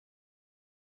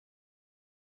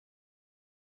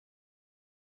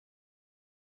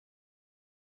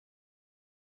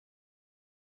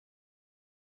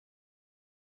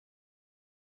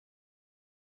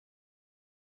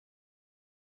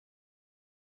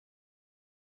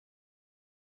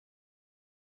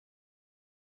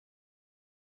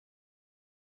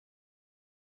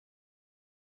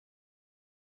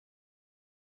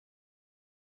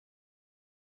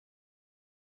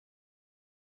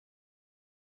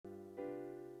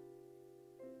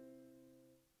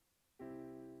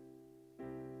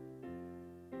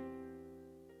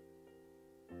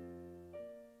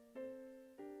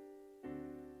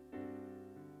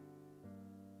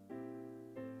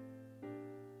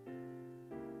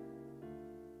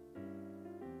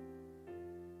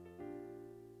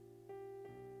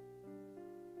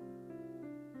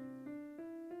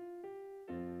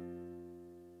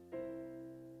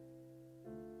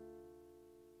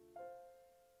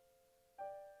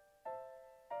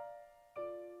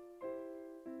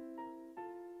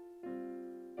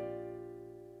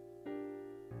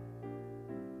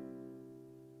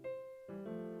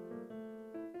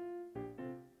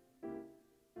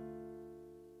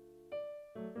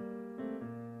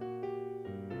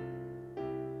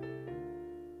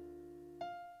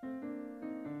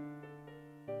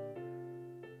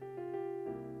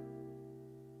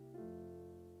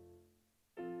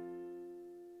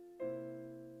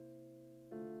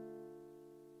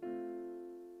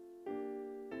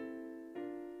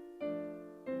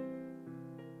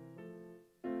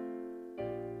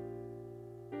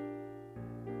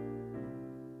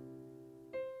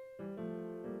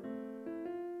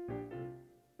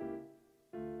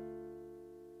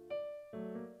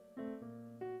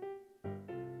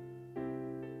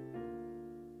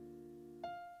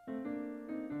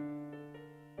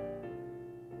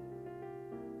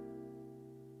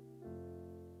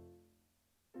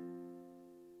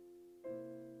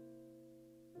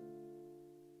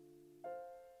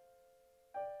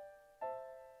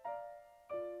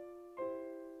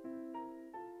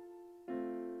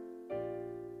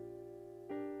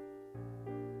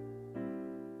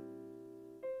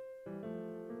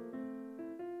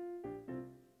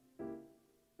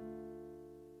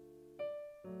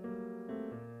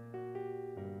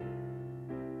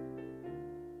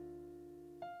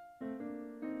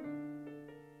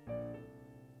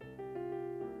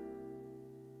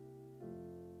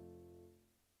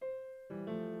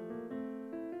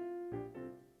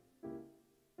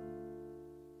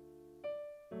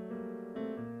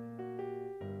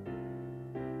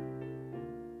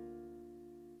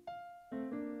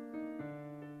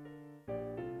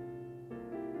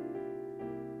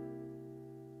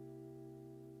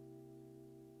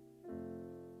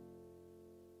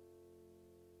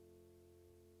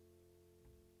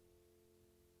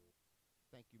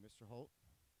Thank you, Mr. Holt.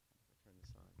 Turn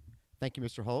this on. Thank you,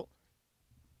 Mr. Holt.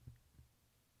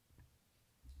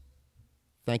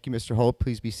 Thank you, Mr. Holt.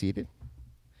 Please be seated.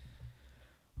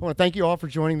 I want to thank you all for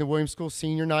joining the Williams School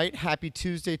Senior Night. Happy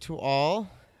Tuesday to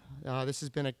all. This has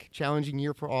been a challenging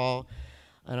year for all,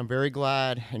 and I'm very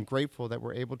glad and grateful that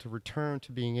we're able to return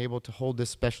to being able to hold this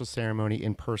special ceremony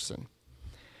in person.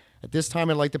 At this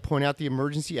time, I'd like to point out the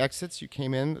emergency exits. You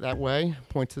came in that way,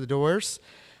 point to the doors,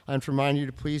 and to remind you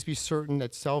to please be certain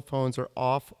that cell phones are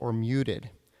off or muted.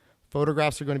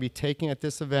 Photographs are going to be taken at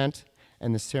this event,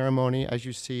 and the ceremony, as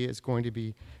you see, is going to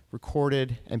be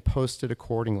recorded and posted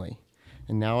accordingly.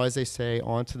 And now, as they say,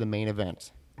 on to the main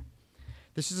event.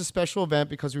 This is a special event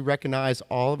because we recognize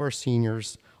all of our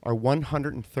seniors, our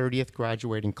 130th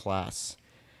graduating class.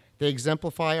 They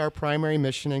exemplify our primary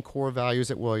mission and core values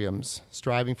at Williams,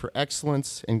 striving for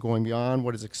excellence and going beyond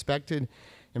what is expected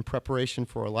in preparation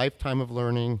for a lifetime of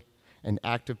learning and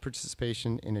active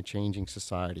participation in a changing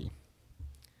society.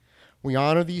 We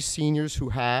honor these seniors who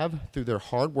have, through their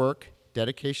hard work,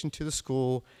 dedication to the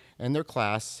school and their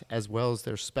class, as well as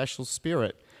their special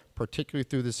spirit, particularly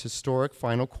through this historic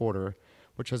final quarter,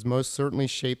 which has most certainly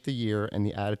shaped the year and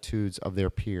the attitudes of their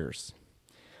peers.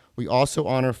 We also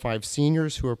honor 5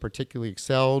 seniors who are particularly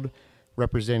excelled,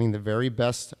 representing the very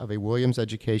best of a Williams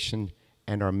education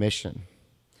and our mission.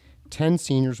 10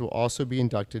 seniors will also be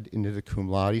inducted into the Cum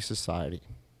Laude Society.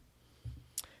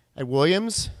 At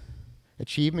Williams,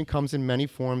 achievement comes in many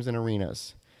forms and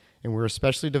arenas, and we're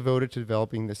especially devoted to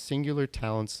developing the singular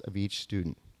talents of each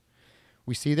student.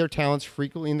 We see their talents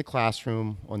frequently in the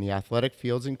classroom, on the athletic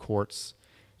fields and courts,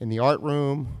 in the art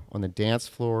room, on the dance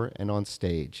floor, and on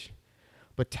stage.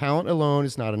 But talent alone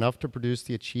is not enough to produce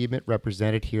the achievement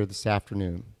represented here this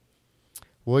afternoon.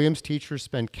 Williams teachers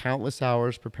spend countless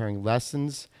hours preparing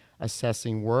lessons,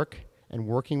 assessing work, and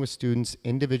working with students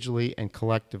individually and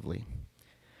collectively.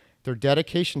 Their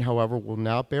dedication, however, will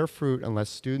not bear fruit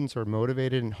unless students are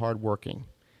motivated and hardworking.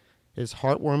 It is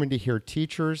heartwarming to hear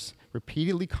teachers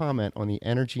repeatedly comment on the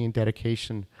energy and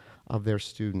dedication of their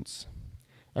students.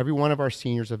 Every one of our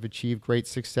seniors have achieved great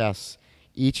success,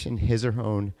 each in his or her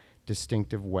own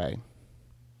distinctive way.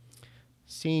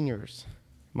 Seniors,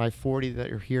 my 40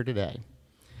 that are here today,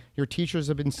 your teachers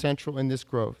have been central in this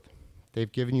growth.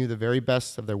 They've given you the very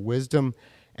best of their wisdom,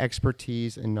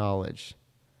 expertise, and knowledge.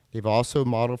 They've also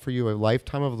modeled for you a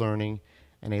lifetime of learning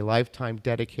and a lifetime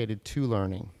dedicated to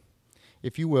learning.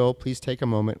 If you will, please take a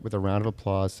moment with a round of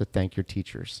applause to thank your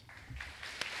teachers.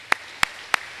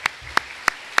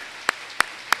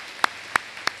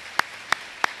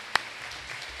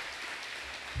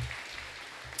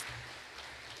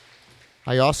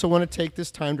 I also want to take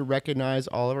this time to recognize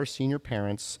all of our senior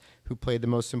parents who played the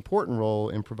most important role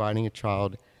in providing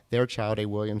their child a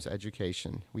Williams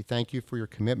education. We thank you for your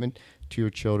commitment to your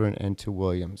children and to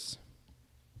Williams.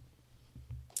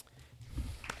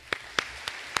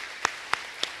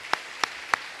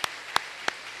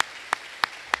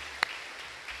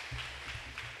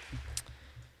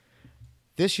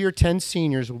 This year, 10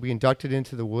 seniors will be inducted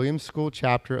into the Williams School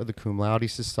chapter of the Cum Laude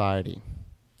Society.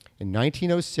 In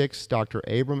 1906, Dr.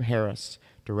 Abram Harris,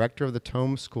 director of the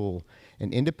Tome School,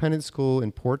 an independent school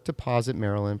in Port Deposit,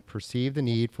 Maryland, perceived the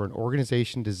need for an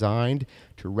organization designed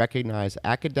to recognize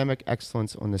academic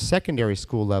excellence on the secondary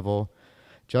school level,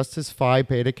 just as Phi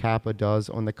Beta Kappa does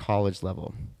on the college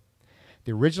level.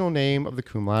 The original name of the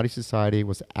Cum Laude Society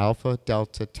was Alpha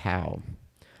Delta Tau,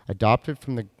 adopted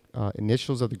from the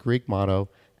initials of the Greek motto,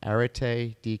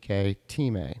 Arete Dike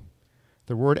Time.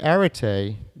 The word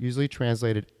arete, usually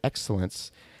translated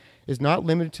excellence, is not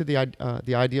limited to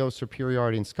the ideal of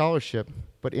superiority in scholarship,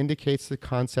 but indicates the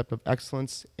concept of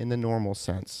excellence in the normal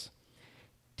sense.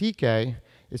 Dike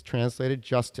is translated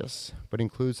justice, but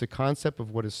includes the concept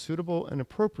of what is suitable and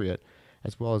appropriate,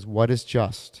 as well as what is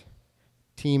just.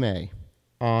 Time,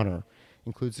 honor,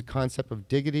 includes the concept of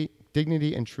dignity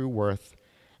and true worth,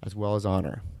 as well as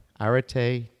honor.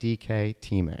 Arete Dike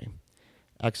Time,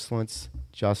 excellence,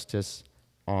 justice,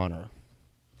 honor.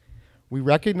 We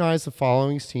recognize the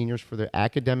following seniors for their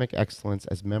academic excellence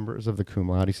as members of the Cum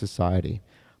Laude Society.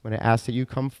 I'm going to ask that you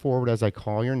come forward as I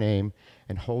call your name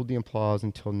and hold the applause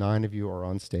until 9 of you are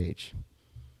on stage.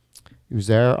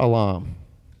 Uzair Alam,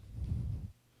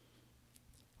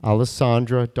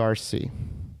 Alessandra Darcy,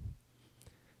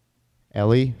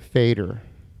 Ellie Fader,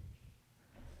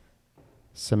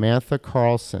 Samantha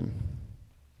Carlson,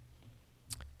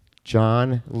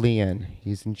 John Lian,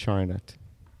 he's in China,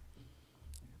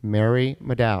 Mary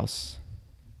Madaus,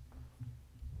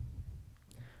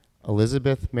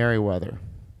 Elizabeth Merriweather,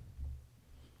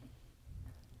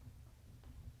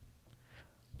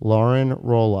 Lauren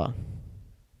Rolla,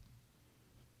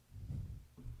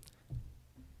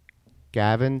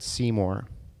 Gavin Seymour,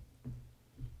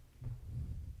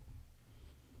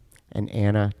 and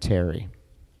Anna Terry.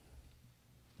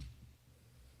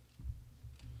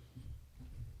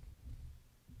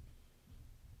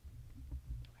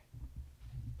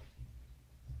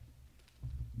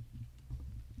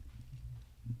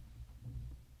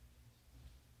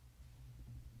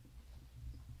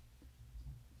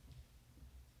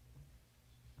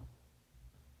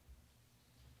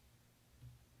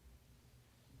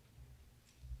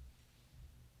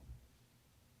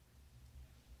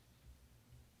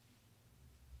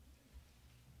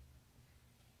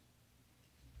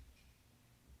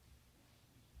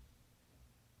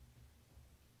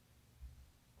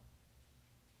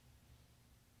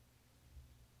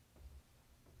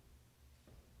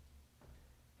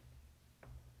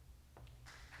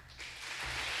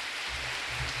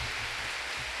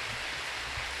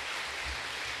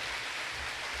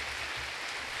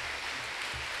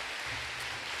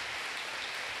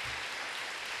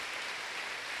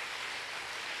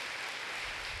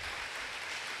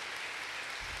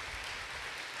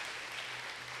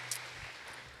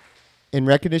 In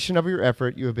recognition of your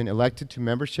effort, you have been elected to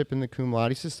membership in the Cum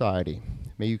Laude Society.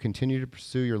 May you continue to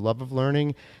pursue your love of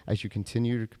learning as you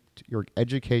continue your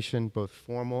education, both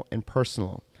formal and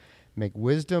personal. Make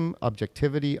wisdom,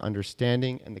 objectivity,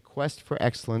 understanding, and the quest for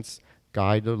excellence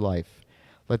guide your life.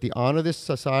 Let the honor this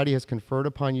society has conferred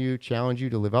upon you challenge you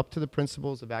to live up to the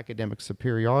principles of academic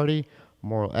superiority,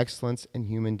 moral excellence, and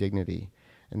human dignity,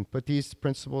 and put these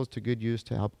principles to good use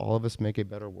to help all of us make a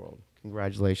better world.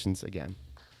 Congratulations again.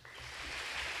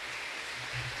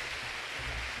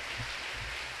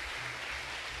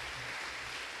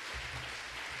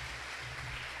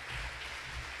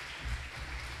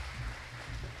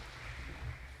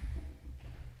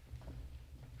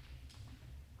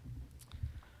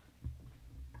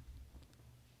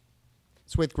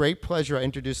 It's with great pleasure I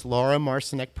introduce Laura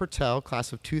Marcinek-Pertel,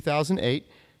 class of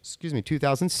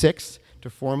 2006, to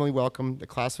formally welcome the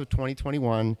class of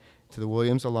 2021 to the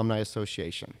Williams Alumni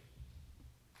Association.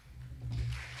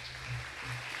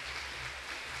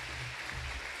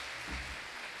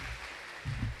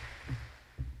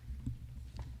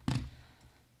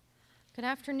 Good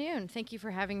afternoon. Thank you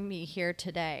for having me here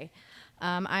today.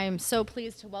 I am so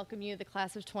pleased to welcome you, the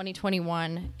class of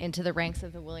 2021, into the ranks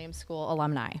of the Williams School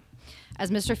alumni. As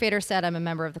Mr. Fader said, I'm a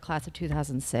member of the class of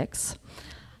 2006.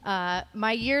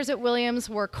 My years at Williams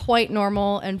were quite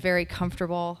normal and very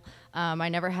comfortable. I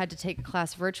never had to take a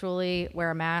class virtually, wear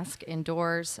a mask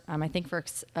indoors, I think for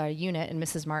a unit in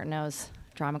Mrs. Martineau's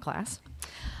drama class.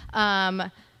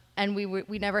 And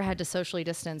we never had to socially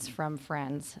distance from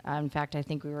friends. In fact, I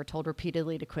think we were told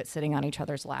repeatedly to quit sitting on each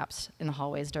other's laps in the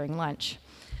hallways during lunch.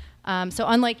 So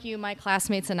unlike you, my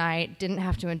classmates and I didn't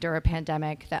have to endure a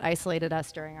pandemic that isolated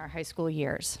us during our high school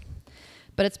years.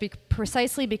 But it's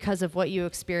precisely because of what you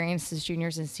experienced as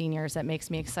juniors and seniors that makes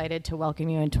me excited to welcome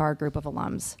you into our group of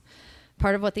alums.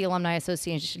 Part of what the Alumni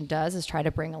Association does is try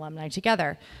to bring alumni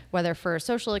together, whether for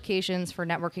social occasions, for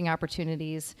networking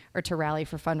opportunities, or to rally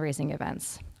for fundraising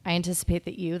events. I anticipate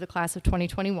that you, the class of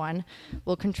 2021,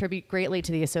 will contribute greatly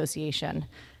to the association.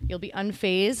 You'll be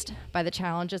unfazed by the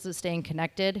challenges of staying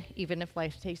connected, even if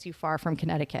life takes you far from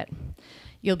Connecticut.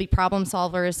 You'll be problem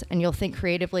solvers, and you'll think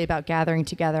creatively about gathering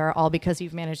together, all because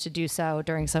you've managed to do so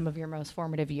during some of your most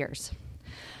formative years.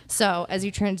 So, as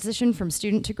you transition from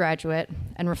student to graduate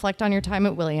and reflect on your time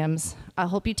at Williams, I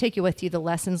hope you take with you the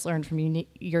lessons learned from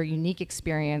your unique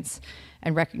experience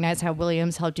and recognize how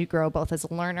Williams helped you grow both as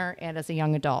a learner and as a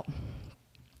young adult.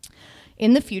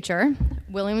 In the future,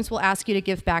 Williams will ask you to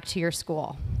give back to your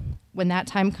school. When that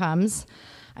time comes,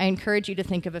 I encourage you to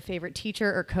think of a favorite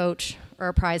teacher or coach or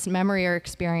a prized memory or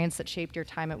experience that shaped your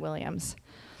time at Williams.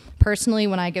 Personally,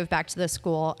 when I give back to the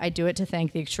school, I do it to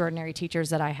thank the extraordinary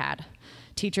teachers that I had.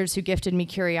 Teachers who gifted me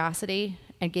curiosity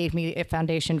and gave me a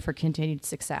foundation for continued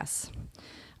success.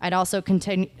 I'd also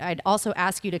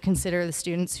ask you to consider the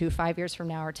students who 5 years from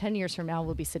now or 10 years from now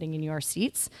will be sitting in your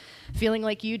seats, feeling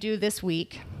like you do this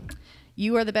week.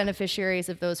 You are the beneficiaries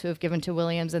of those who have given to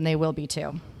Williams, and they will be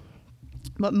too.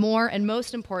 But more and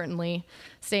most importantly,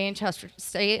 stay in touch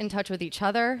with each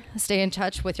other, stay in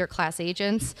touch with your class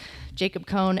agents, Jacob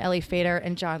Cohn, Ellie Fader,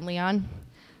 and John Leon,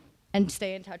 and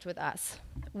stay in touch with us.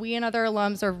 We and other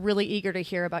alums are really eager to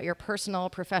hear about your personal,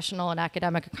 professional, and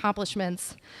academic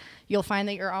accomplishments. You'll find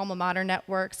that your alma mater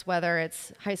networks, whether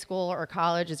it's high school or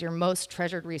college, is your most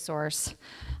treasured resource,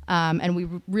 and we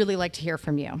really like to hear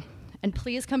from you. And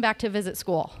please come back to visit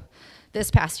school. This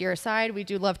past year aside, we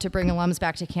do love to bring alums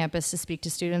back to campus to speak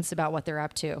to students about what they're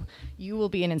up to. You will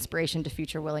be an inspiration to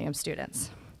future Williams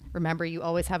students. Remember, you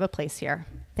always have a place here.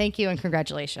 Thank you and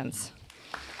congratulations.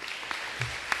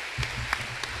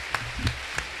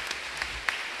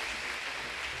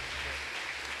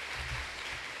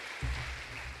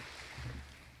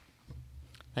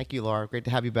 Thank you, Laura. Great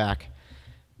to have you back.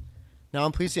 Now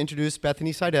I'm pleased to introduce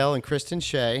Bethany Seidel and Kristen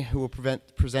Shea, who will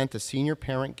present the senior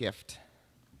parent gift.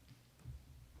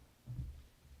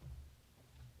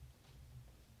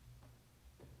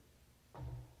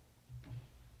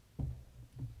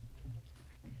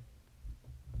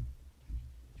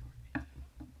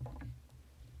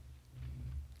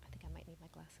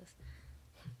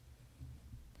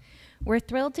 We're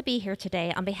thrilled to be here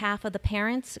today on behalf of the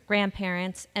parents,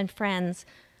 grandparents, and friends,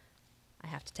 I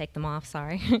have to take them off,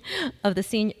 sorry, of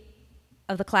the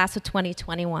class of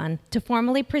 2021 to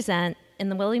formally present, in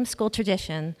the Williams School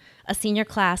tradition, a senior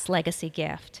class legacy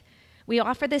gift. We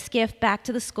offer this gift back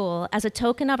to the school as a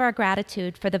token of our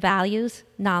gratitude for the values,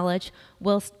 knowledge,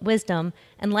 wisdom,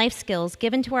 and life skills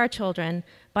given to our children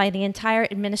by the entire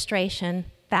administration,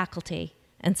 faculty,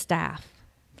 and staff.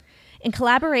 In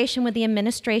collaboration with the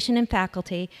administration and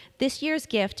faculty, this year's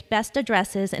gift best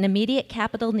addresses an immediate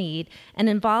capital need and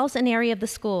involves an area of the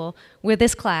school where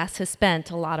this class has spent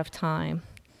a lot of time.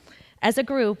 As a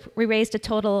group, we raised a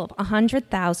total of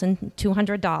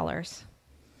 $100,200.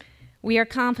 We are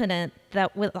confident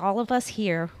that all of us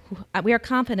here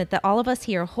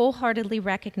wholeheartedly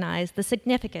recognize the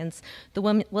significance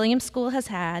the Williams School has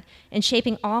had in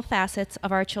shaping all facets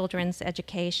of our children's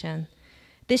education.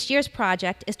 This year's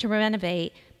project is to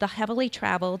renovate the heavily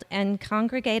traveled and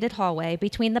congregated hallway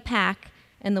between the PAC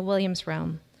and the Williams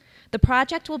Room. The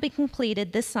project will be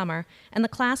completed this summer, and the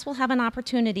class will have an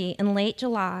opportunity in late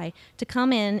July to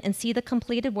come in and see the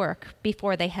completed work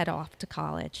before they head off to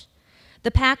college.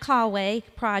 The PAC hallway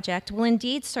project will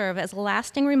indeed serve as a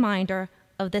lasting reminder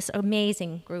of this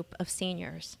amazing group of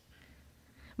seniors.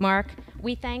 Mark,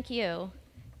 we thank you,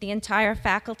 the entire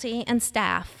faculty and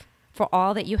staff, for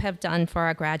all that you have done for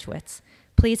our graduates.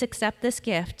 Please accept this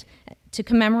gift to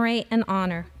commemorate and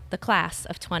honor the class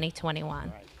of 2021. All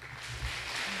right.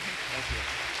 Thank you.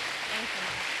 Thank you,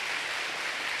 Mark.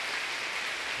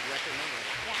 Record number.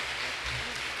 Yeah.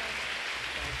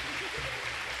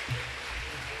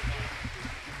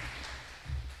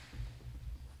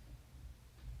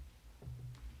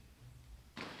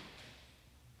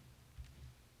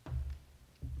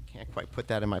 Can't quite put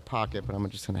that in my pocket, but I'm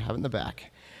just going to have it in the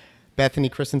back. Bethany,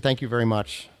 Kristen, thank you very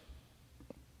much.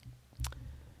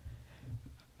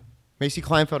 Macy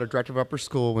Kleinfeld, our Director of Upper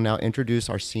School, will now introduce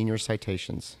our senior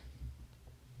citations.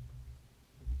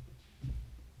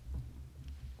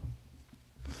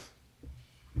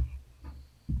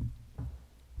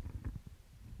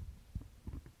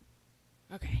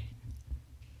 Okay.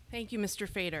 Thank you, Mr.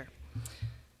 Fader.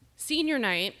 Senior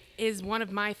night is one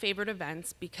of my favorite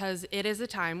events because it is a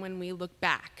time when we look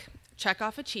back, check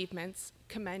off achievements,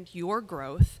 commend your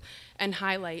growth, and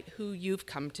highlight who you've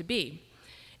come to be.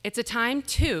 It's a time,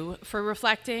 too, for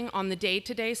reflecting on the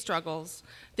day-to-day struggles,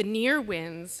 the near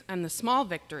wins, and the small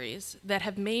victories that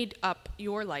have made up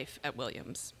your life at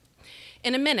Williams.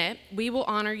 In a minute, we will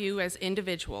honor you as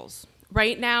individuals.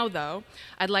 Right now, though,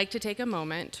 I'd like to take a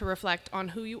moment to reflect on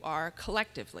who you are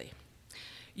collectively.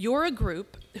 You're a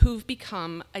group who've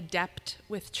become adept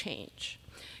with change.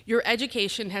 Your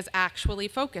education has actually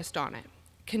focused on it.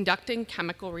 Conducting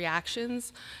chemical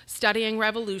reactions, studying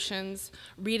revolutions,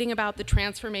 reading about the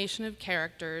transformation of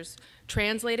characters,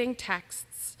 translating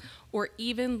texts, or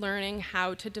even learning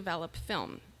how to develop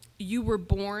film. You were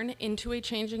born into a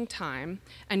changing time,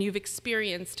 and you've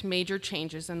experienced major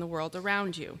changes in the world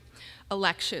around you.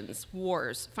 Elections,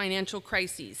 wars, financial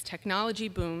crises, technology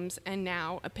booms, and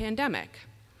now a pandemic.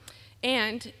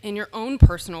 And in your own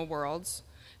personal worlds,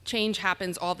 change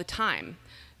happens all the time,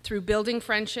 through building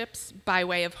friendships by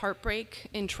way of heartbreak,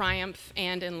 in triumph,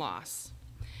 and in loss.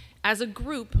 As a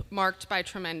group marked by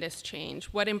tremendous change,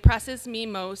 what impresses me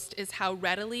most is how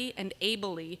readily and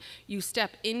ably you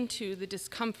step into the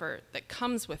discomfort that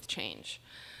comes with change.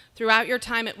 Throughout your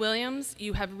time at Williams,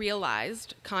 you have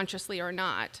realized, consciously or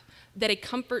not, that a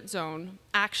comfort zone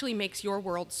actually makes your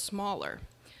world smaller.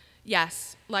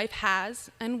 Yes, life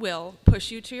has and will push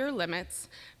you to your limits,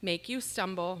 make you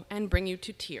stumble, and bring you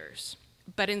to tears.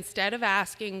 But instead of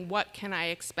asking, what can I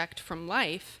expect from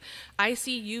life, I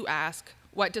see you ask,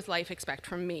 what does life expect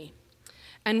from me?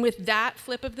 And with that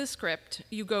flip of the script,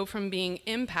 you go from being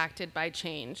impacted by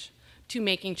change to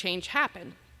making change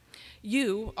happen.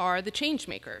 You are the change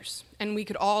makers, and we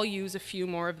could all use a few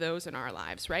more of those in our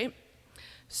lives, right?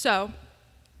 So,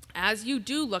 as you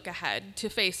do look ahead to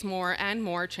face more and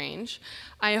more change,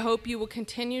 I hope you will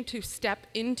continue to step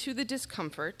into the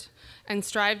discomfort and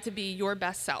strive to be your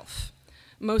best self,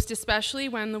 most especially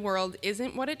when the world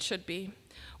isn't what it should be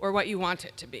or what you want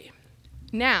it to be.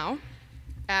 Now,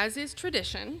 as is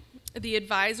tradition, the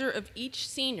advisor of each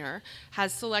senior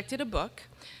has selected a book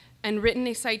and written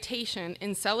a citation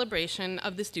in celebration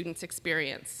of the student's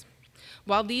experience.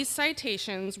 While these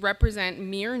citations represent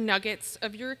mere nuggets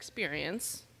of your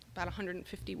experience, about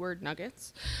 150 word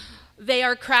nuggets, they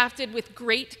are crafted with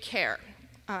great care.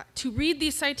 To read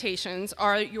these citations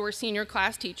are your senior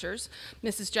class teachers,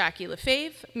 Mrs. Jackie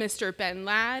Lefebvre, Mr. Ben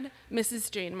Ladd,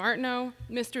 Mrs. Jane Martineau,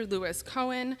 Mr. Lewis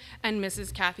Cohen, and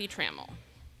Mrs. Kathy Trammell.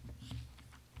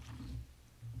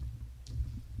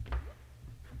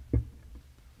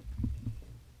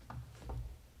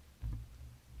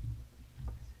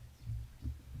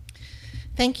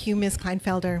 Thank you, Ms.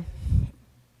 Kleinfelder.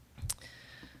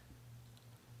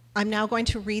 I'm now going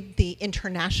to read the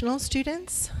international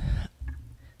students.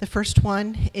 The first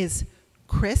one is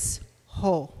Chris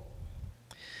Ho.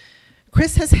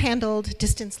 Chris has handled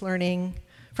distance learning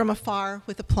from afar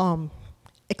with aplomb,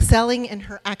 excelling in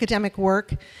her academic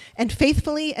work and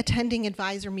faithfully attending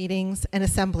advisor meetings and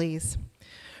assemblies.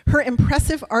 Her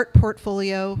impressive art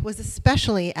portfolio was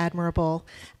especially admirable,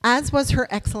 as was her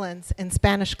excellence in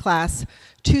Spanish class,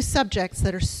 two subjects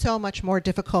that are so much more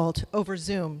difficult over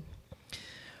Zoom.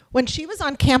 When she was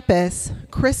on campus,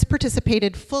 Chris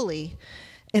participated fully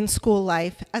in school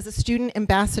life as a student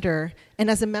ambassador and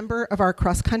as a member of our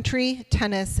cross-country,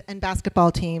 tennis, and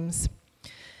basketball teams.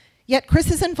 Yet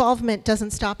Chris's involvement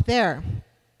doesn't stop there.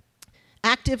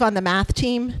 Active on the math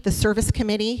team, the service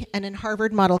committee, and in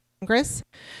Harvard Model Congress,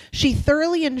 she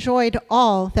thoroughly enjoyed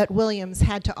all that Williams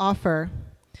had to offer.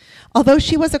 Although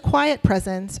she was a quiet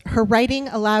presence, her writing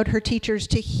allowed her teachers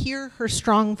to hear her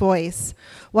strong voice,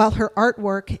 while her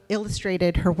artwork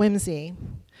illustrated her whimsy.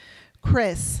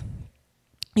 Chris,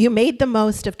 you made the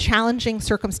most of challenging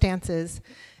circumstances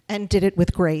and did it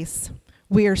with grace.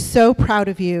 We are so proud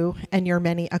of you and your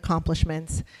many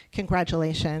accomplishments.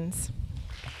 Congratulations.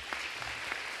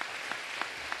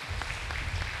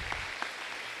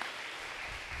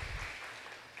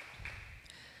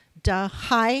 Da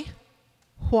Hai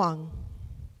Huang.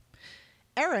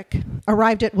 Eric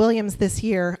arrived at Williams this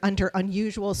year under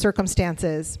unusual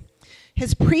circumstances.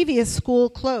 His previous school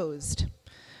closed.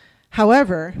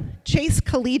 However, Chase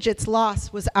Collegiate's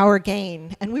loss was our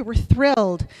gain, and we were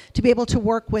thrilled to be able to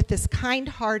work with this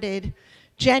kind-hearted,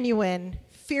 genuine,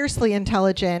 fiercely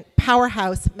intelligent,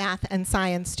 powerhouse math and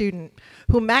science student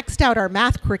who maxed out our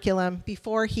math curriculum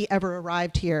before he ever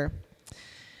arrived here.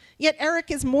 Yet Eric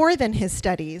is more than his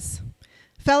studies.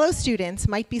 Fellow students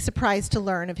might be surprised to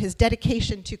learn of his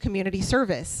dedication to community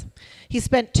service. He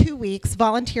spent 2 weeks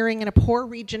volunteering in a poor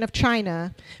region of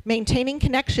China, maintaining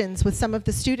connections with some of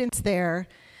the students there,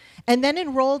 and then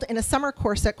enrolled in a summer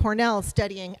course at Cornell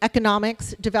studying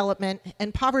economics, development,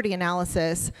 and poverty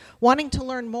analysis, wanting to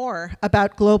learn more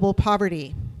about global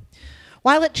poverty.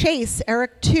 While at Chase,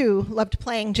 Eric too loved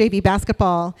playing JV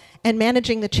basketball and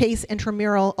managing the Chase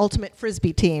intramural ultimate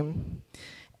frisbee team.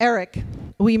 Eric,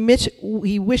 we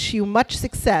wish you much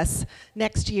success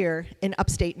next year in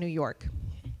upstate New York.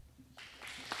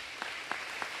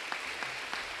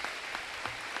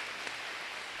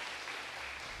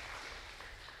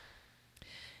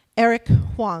 Eric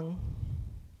Huang.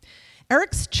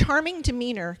 Eric's charming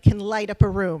demeanor can light up a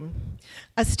room.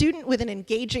 A student with an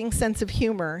engaging sense of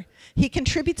humor, he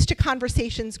contributes to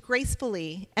conversations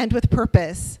gracefully and with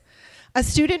purpose. A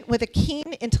student with a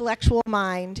keen intellectual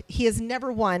mind, he is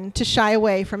never one to shy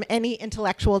away from any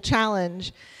intellectual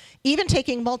challenge, even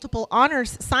taking multiple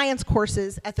honors science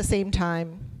courses at the same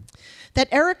time. That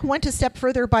Eric went a step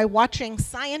further by watching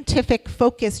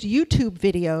scientific-focused YouTube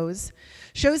videos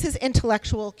shows his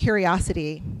intellectual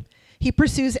curiosity. He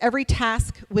pursues every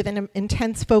task with an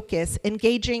intense focus,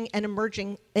 engaging and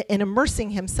immersing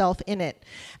himself in it,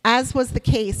 as was the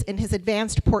case in his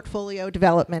advanced portfolio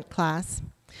development class.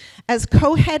 As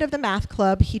co-head of the math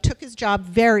club, he took his job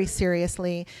very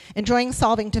seriously, enjoying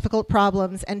solving difficult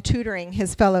problems and tutoring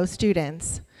his fellow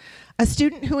students. A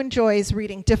student who enjoys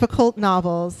reading difficult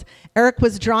novels, Eric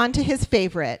was drawn to his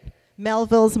favorite,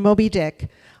 Melville's Moby Dick,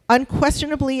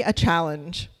 unquestionably a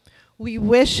challenge. We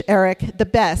wish Eric the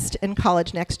best in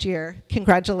college next year.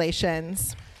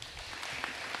 Congratulations.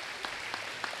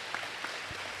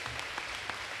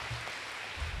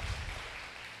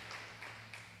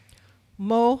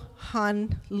 Mo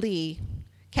Han Lee,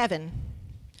 Kevin.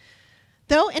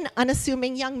 Though an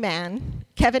unassuming young man,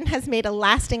 Kevin has made a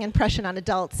lasting impression on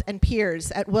adults and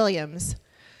peers at Williams.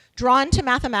 Drawn to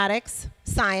mathematics,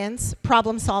 science,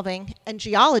 problem solving, and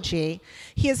geology,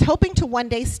 he is hoping to one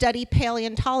day study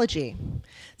paleontology.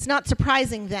 It's not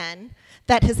surprising, then,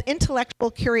 that his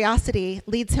intellectual curiosity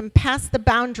leads him past the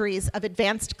boundaries of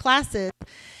advanced classes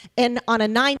and on a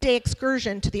 9-day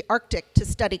excursion to the Arctic to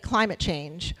study climate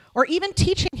change, or even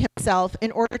teaching himself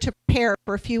in order to prepare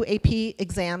for a few AP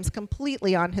exams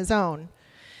completely on his own.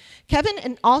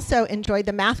 Kevin also enjoyed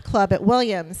the math club at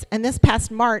Williams, and this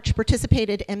past March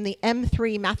participated in the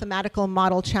M3 Mathematical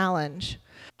Model Challenge.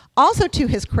 Also to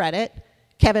his credit,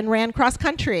 Kevin ran cross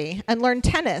country and learned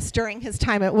tennis during his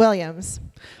time at Williams.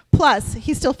 Plus,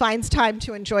 he still finds time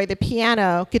to enjoy the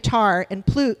piano, guitar, and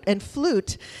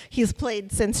flute he's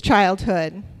played since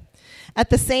childhood.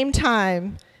 At the same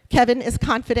time, Kevin is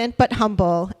confident but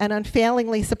humble and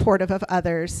unfailingly supportive of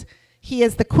others. He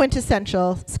is the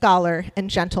quintessential scholar and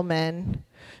gentleman.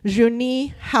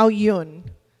 Juni Hao Yun.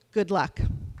 Good luck.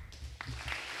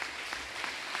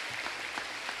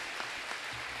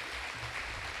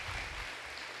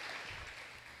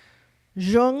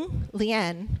 Zhong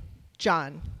Lian,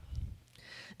 John.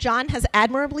 John has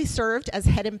admirably served as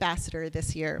head ambassador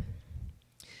this year.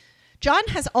 John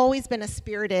has always been a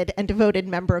spirited and devoted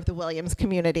member of the Williams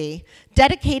community,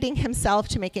 dedicating himself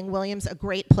to making Williams a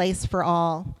great place for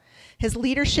all. His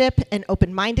leadership and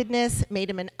open-mindedness made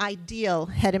him an ideal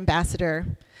head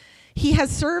ambassador. He has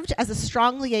served as a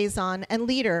strong liaison and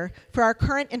leader for our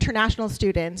current international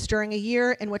students during a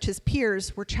year in which his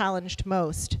peers were challenged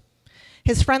most.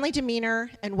 His friendly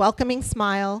demeanor and welcoming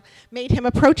smile made him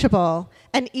approachable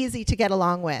and easy to get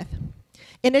along with.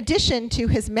 In addition to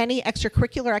his many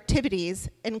extracurricular activities,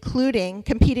 including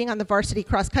competing on the varsity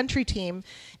cross-country team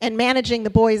and managing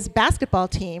the boys' basketball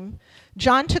team,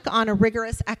 John took on a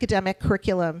rigorous academic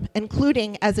curriculum,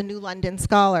 including as a New London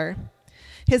Scholar.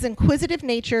 His inquisitive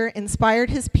nature inspired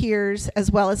his peers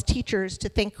as well as teachers to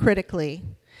think critically.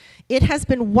 It has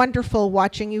been wonderful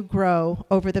watching you grow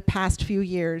over the past few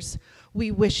years.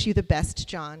 We wish you the best,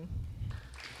 John.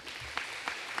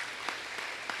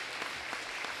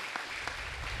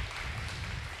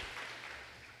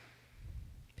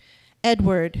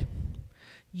 Edward,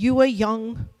 Yue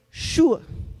Young Shu.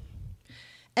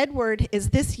 Edward is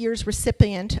this year's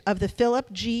recipient of the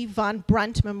Philip G. von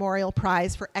Brunt Memorial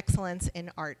Prize for Excellence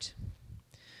in Art.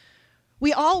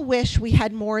 We all wish we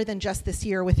had more than just this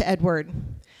year with Edward.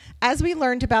 As we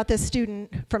learned about this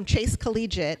student from Chase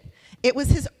Collegiate, it was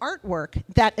his artwork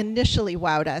that initially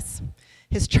wowed us.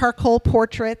 His charcoal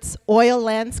portraits, oil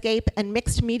landscape, and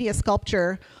mixed media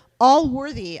sculpture, all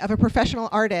worthy of a professional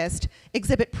artist,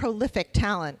 exhibit prolific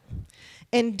talent.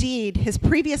 Indeed, his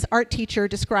previous art teacher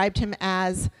described him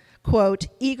as, quote,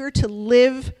 eager to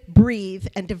live, breathe,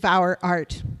 and devour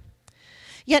art.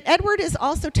 Yet Edward is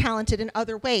also talented in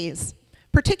other ways,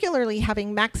 particularly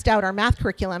having maxed out our math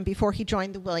curriculum before he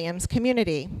joined the Williams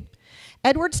community.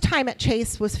 Edward's time at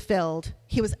Chase was filled.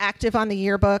 He was active on the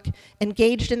yearbook,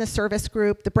 engaged in the service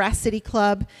group, the Brass City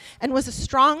Club, and was a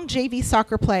strong JV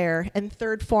soccer player and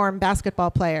third form basketball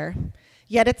player.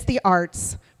 Yet it's the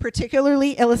arts,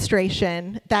 particularly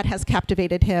illustration, that has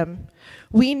captivated him.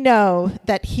 We know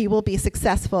that he will be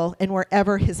successful in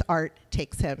wherever his art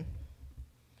takes him.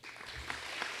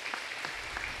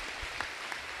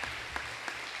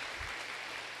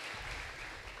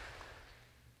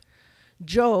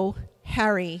 Joe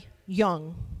Harry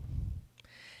Young.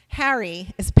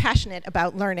 Harry is passionate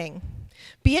about learning.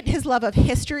 Be it his love of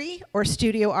history or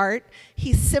studio art,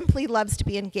 he simply loves to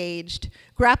be engaged,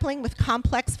 grappling with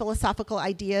complex philosophical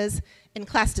ideas in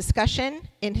class discussion,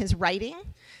 in his writing,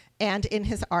 and in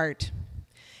his art.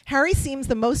 Harry seems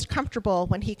the most comfortable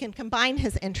when he can combine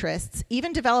his interests,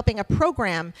 even developing a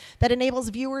program that enables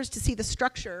viewers to see the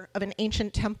structure of an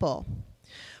ancient temple.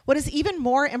 What is even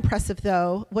more impressive,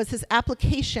 though, was his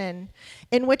application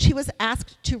in which he was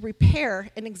asked to repair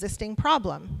an existing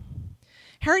problem.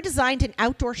 Harry designed an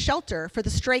outdoor shelter for the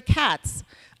stray cats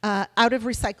out of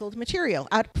recycled material.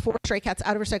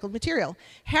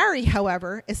 Harry,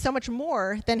 however, is so much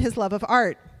more than his love of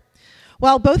art.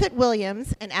 While both at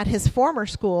Williams and at his former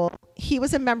school, he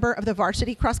was a member of the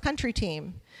varsity cross-country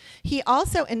team. He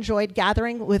also enjoyed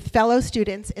gathering with fellow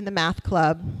students in the math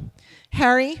club.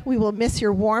 Harry, we will miss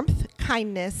your warmth,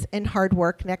 kindness, and hard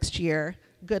work next year.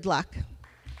 Good luck.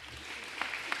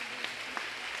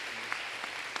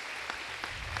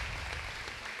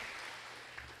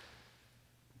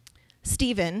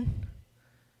 Stephen,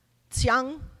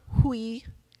 Xiang Hui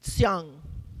Xiang.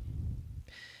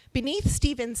 Beneath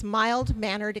Stephen's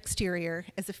mild-mannered exterior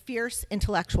is a fierce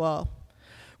intellectual.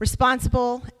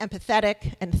 Responsible,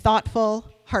 empathetic, and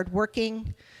thoughtful,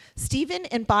 hardworking, Stephen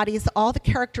embodies all the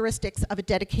characteristics of a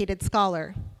dedicated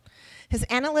scholar. His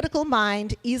analytical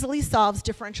mind easily solves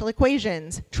differential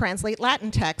equations, translates Latin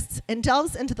texts, and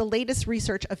delves into the latest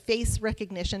research of face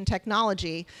recognition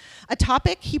technology, a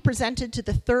topic he presented to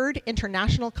the 3rd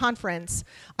International Conference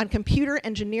on Computer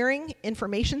Engineering,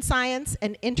 Information Science,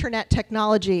 and Internet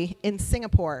Technology in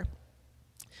Singapore.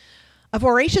 A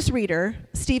voracious reader,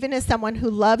 Stephen is someone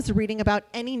who loves reading about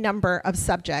any number of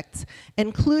subjects,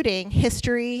 including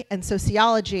history and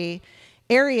sociology,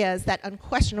 areas that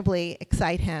unquestionably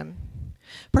excite him.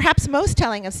 Perhaps most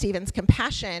telling of Stephen's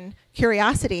compassion,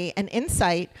 curiosity, and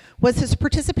insight was his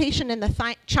participation in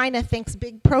the China Thinks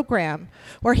Big program,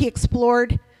 where he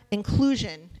explored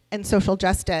inclusion and social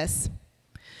justice.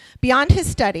 Beyond his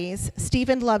studies,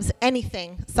 Stephen loves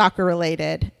anything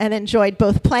soccer-related and enjoyed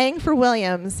both playing for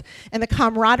Williams and the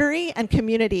camaraderie and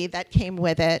community that came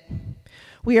with it.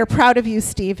 We are proud of you,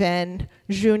 Stephen.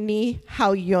 Juni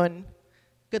Hao Yun.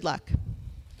 Good luck.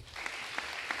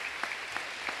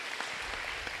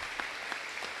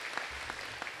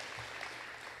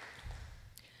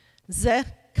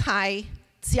 Zekai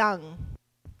Jiang.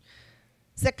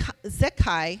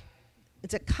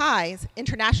 Zekai's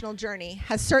international journey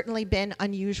has certainly been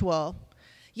unusual,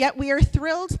 yet we are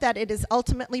thrilled that it has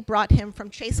ultimately brought him from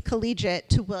Chase Collegiate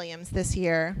to Williams this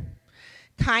year.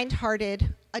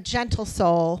 Kind-hearted, a gentle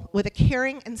soul with a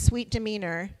caring and sweet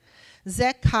demeanor,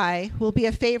 Zekai will be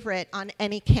a favorite on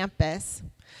any campus.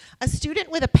 A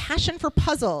student with a passion for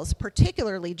puzzles,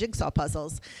 particularly jigsaw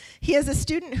puzzles, he is a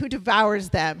student who devours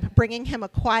them, bringing him a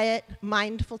quiet,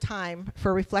 mindful time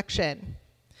for reflection.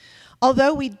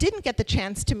 Although we didn't get the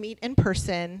chance to meet in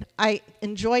person, I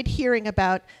enjoyed hearing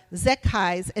about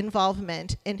Zekai's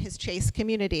involvement in his Chase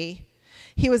community.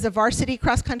 He was a varsity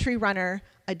cross-country runner,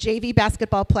 a JV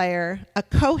basketball player, a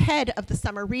co-head of the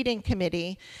summer reading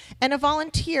committee, and a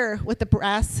volunteer with the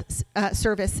Brass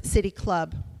Service City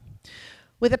Club.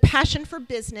 With a passion for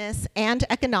business and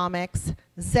economics,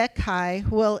 Zekai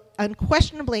will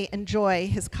unquestionably enjoy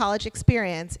his college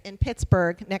experience in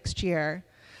Pittsburgh next year.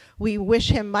 We wish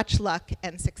him much luck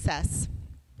and success.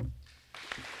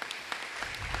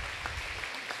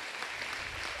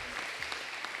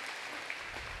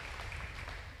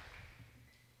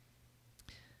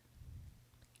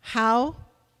 Hao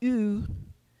Yu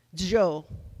Zhou,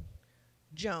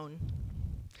 Joan.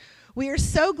 We are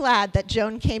so glad that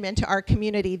Joan came into our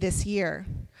community this year.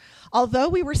 Although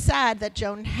we were sad that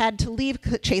Joan had to leave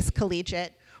Chase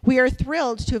Collegiate, we are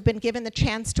thrilled to have been given the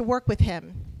chance to work with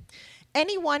him.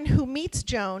 Anyone who meets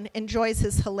Joan enjoys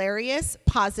his hilarious,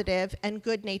 positive, and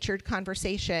good-natured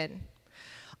conversation.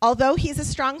 Although he's a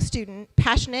strong student,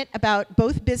 passionate about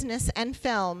both business and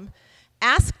film,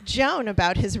 ask Joan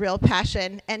about his real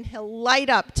passion and he'll light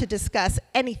up to discuss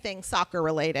anything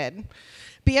soccer-related.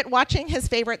 Be it watching his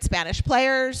favorite Spanish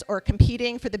players, or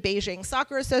competing for the Beijing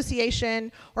Soccer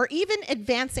Association, or even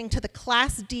advancing to the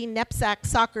Class D NEPSAC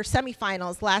soccer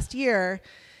semifinals last year,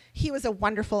 he was a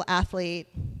wonderful athlete.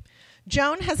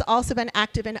 Joan has also been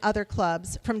active in other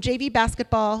clubs, from JV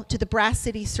basketball to the Brass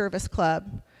City Service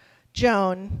Club.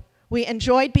 Joan, we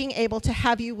enjoyed being able to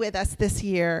have you with us this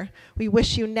year. We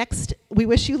wish you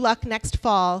luck next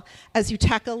fall as you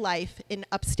tackle life in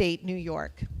upstate New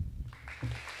York.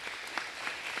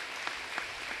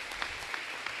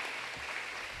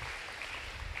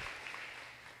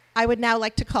 I would now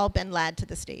like to call Ben Ladd to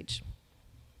the stage.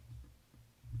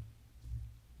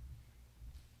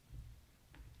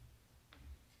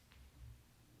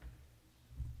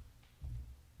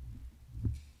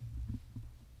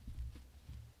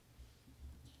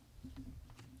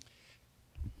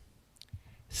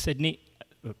 Sydney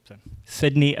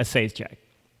Asajak.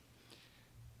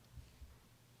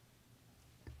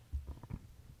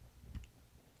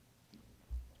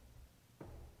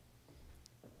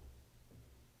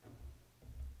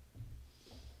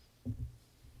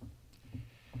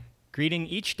 Greeting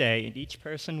each day and each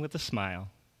person with a smile,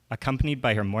 accompanied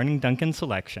by her morning Dunkin'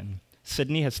 selection,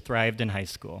 Sydney has thrived in high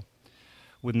school.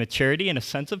 With maturity and a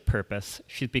sense of purpose,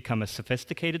 she's become a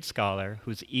sophisticated scholar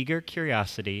whose eager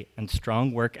curiosity and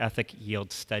strong work ethic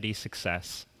yield steady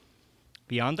success.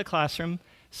 Beyond the classroom,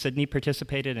 Sydney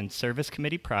participated in service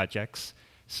committee projects,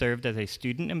 served as a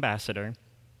student ambassador,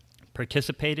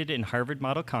 participated in Harvard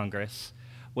Model Congress,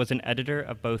 was an editor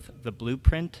of both The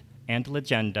Blueprint and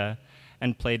Legenda,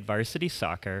 and played varsity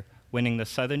soccer, winning the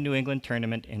Southern New England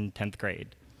tournament in 10th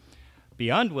grade.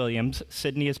 Beyond Williams,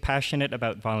 Sydney is passionate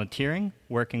about volunteering,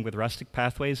 working with Rustic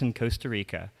Pathways in Costa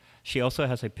Rica. She also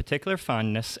has a particular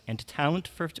fondness and talent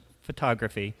for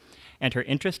photography, and her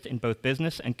interest in both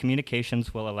business and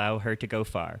communications will allow her to go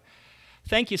far.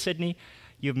 Thank you, Sydney.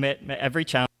 You've met every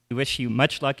challenge. We wish you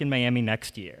much luck in Miami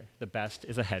next year. The best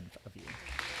is ahead of you.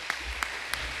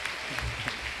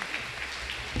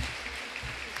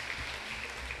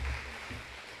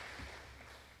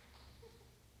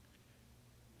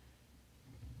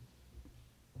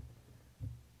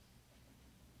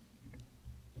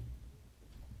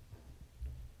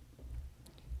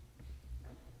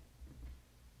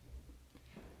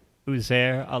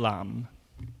 Uzair Alam.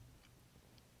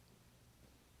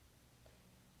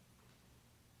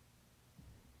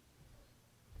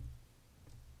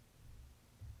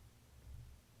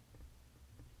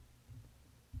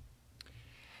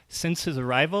 Since his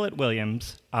arrival at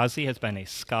Williams, Ozzy has been a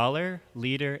scholar,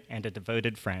 leader, and a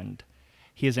devoted friend.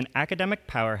 He is an academic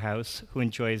powerhouse who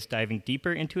enjoys diving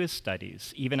deeper into his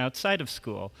studies, even outside of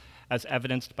school, as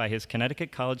evidenced by his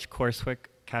Connecticut College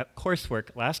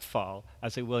coursework last fall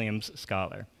as a Williams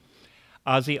Scholar.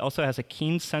 Ozzy also has a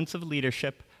keen sense of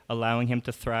leadership, allowing him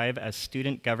to thrive as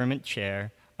student government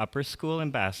chair, upper school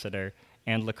ambassador,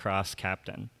 and lacrosse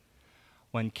captain.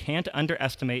 One can't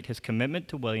underestimate his commitment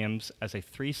to Williams as a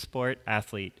three-sport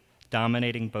athlete,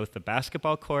 dominating both the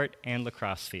basketball court and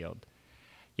lacrosse field.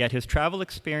 Yet his travel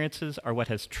experiences are what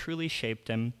has truly shaped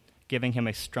him, giving him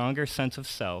a stronger sense of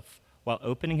self while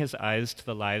opening his eyes to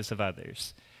the lives of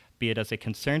others, be it as a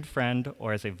concerned friend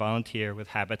or as a volunteer with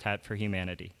Habitat for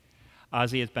Humanity.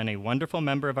 Ozzy has been a wonderful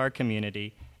member of our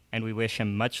community, and we wish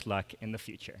him much luck in the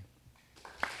future.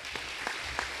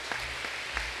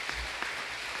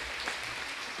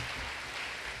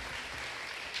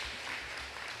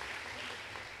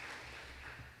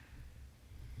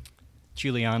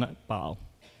 Juliana Ball.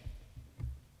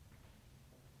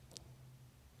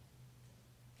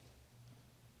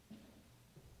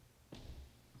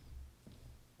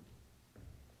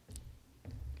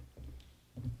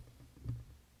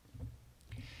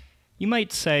 You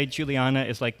might say Juliana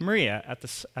is like Maria at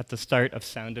the start of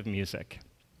Sound of Music.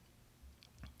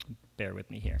 Bear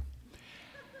with me here.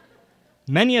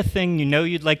 Many a thing you know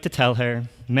you'd like to tell her,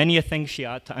 many a thing she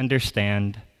ought to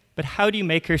understand, but how do you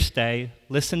make her stay,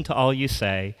 listen to all you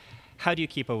say? How do you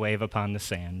keep a wave upon the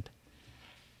sand?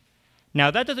 Now,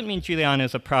 that doesn't mean Juliana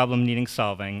is a problem needing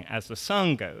solving, as the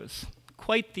song goes.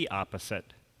 Quite the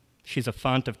opposite. She's a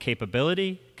font of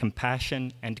capability,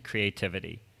 compassion, and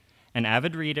creativity. An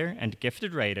avid reader and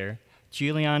gifted writer,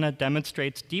 Juliana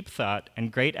demonstrates deep thought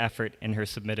and great effort in her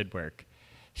submitted work.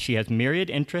 She has myriad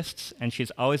interests, and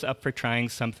she's always up for trying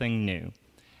something new.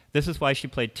 This is why she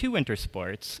played 2 winter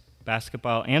sports,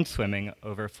 basketball and swimming,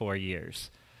 over 4 years.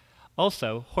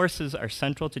 Also, horses are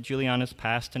central to Juliana's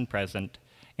past and present.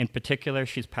 In particular,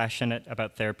 she's passionate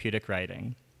about therapeutic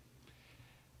riding.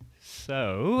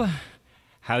 So,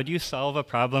 how do you solve a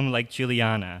problem like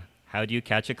Juliana? How do you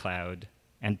catch a cloud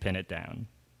and pin it down?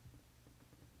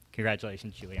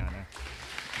 Congratulations, Juliana.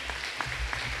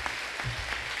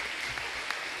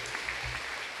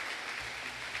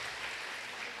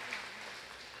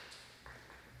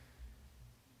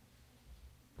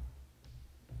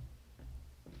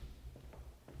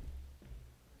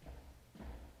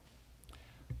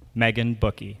 Megan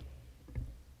Bookie.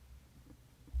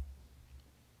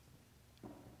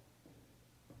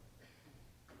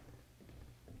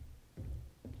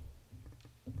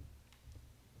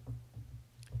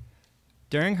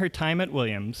 During her time at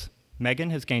Williams, Megan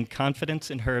has gained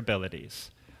confidence in her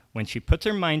abilities. When she puts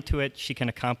her mind to it, she can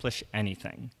accomplish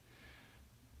anything.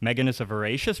 Megan is a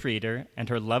voracious reader, and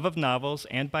her love of novels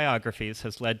and biographies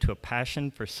has led to a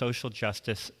passion for social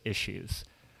justice issues.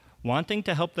 Wanting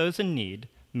to help those in need,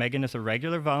 Megan is a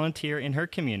regular volunteer in her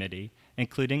community,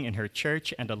 including in her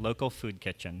church and a local food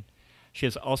kitchen. She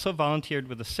has also volunteered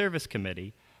with the service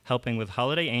committee, helping with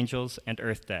Holiday Angels and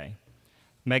Earth Day.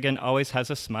 Megan always has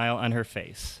a smile on her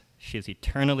face. She is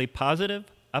eternally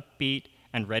positive, upbeat,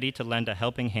 and ready to lend a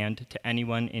helping hand to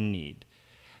anyone in need.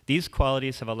 These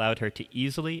qualities have allowed her to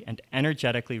easily and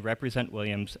energetically represent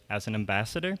Williams as an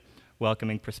ambassador,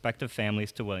 welcoming prospective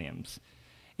families to Williams.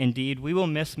 Indeed, we will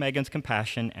miss Megan's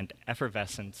compassion and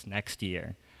effervescence next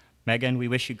year. Megan, we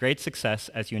wish you great success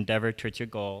as you endeavor towards your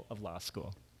goal of law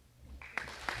school.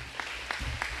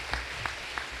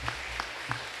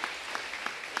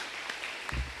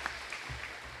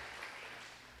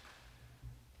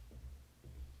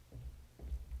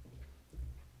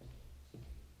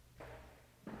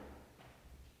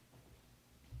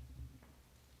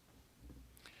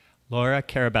 Laura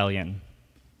Carabellion.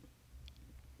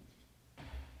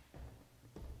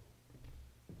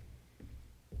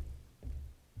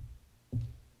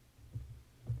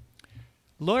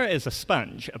 Laura is a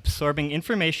sponge, absorbing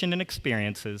information and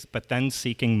experiences, but then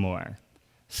seeking more.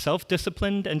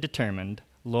 Self-disciplined and determined,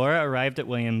 Laura arrived at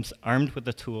Williams armed with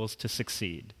the tools to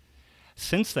succeed.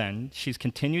 Since then, she's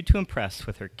continued to impress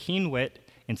with her keen wit,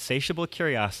 insatiable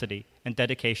curiosity, and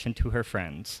dedication to her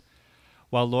friends.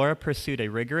 While Laura pursued a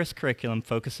rigorous curriculum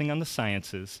focusing on the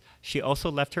sciences, she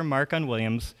also left her mark on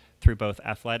Williams through both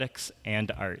athletics and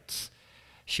arts.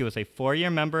 She was a 4-year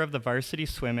member of the varsity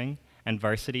swimming and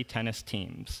varsity tennis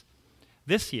teams.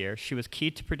 This year, she was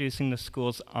key to producing the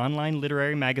school's online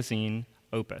literary magazine,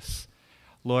 Opus.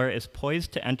 Laura is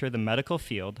poised to enter the medical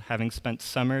field, having spent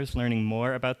summers learning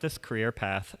more about this career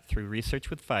path through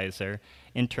research with Pfizer,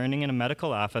 interning in a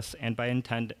medical office, and by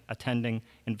attending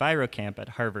EnviroCamp at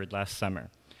Harvard last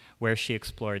summer, where she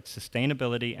explored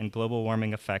sustainability and global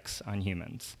warming effects on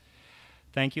humans.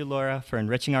 Thank you, Laura, for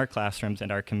enriching our classrooms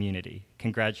and our community.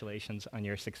 Congratulations on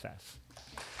your success.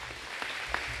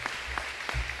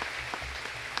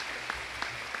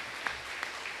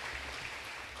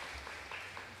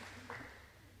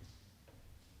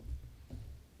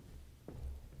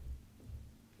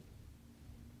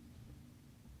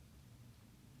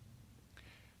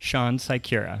 Sean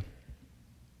Sikura.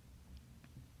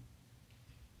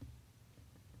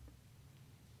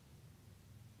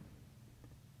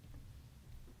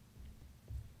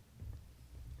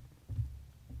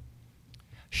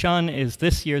 Sean is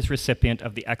this year's recipient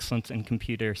of the Excellence in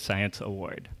Computer Science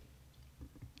Award.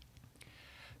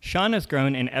 Sean has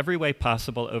grown in every way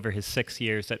possible over his 6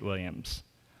 years at Williams.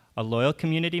 A loyal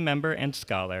community member and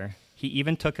scholar, he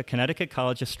even took a Connecticut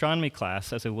College astronomy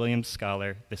class as a Williams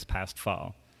Scholar this past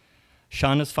fall.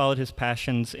 Sean has followed his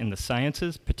passions in the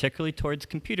sciences, particularly towards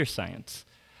computer science.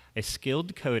 A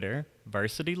skilled coder,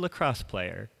 varsity lacrosse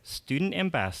player, student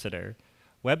ambassador,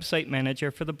 website manager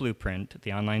for The Blueprint,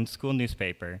 the online school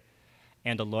newspaper,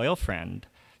 and a loyal friend,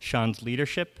 Sean's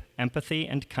leadership, empathy,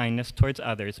 and kindness towards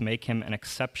others make him an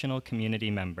exceptional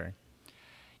community member.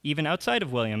 Even outside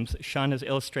of Williams, Sean has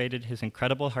illustrated his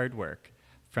incredible hard work,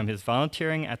 from his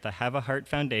volunteering at the Have a Heart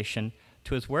Foundation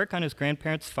to his work on his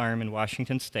grandparents' farm in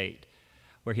Washington State,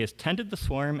 where he has tended the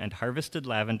swarm and harvested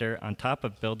lavender on top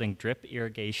of building drip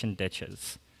irrigation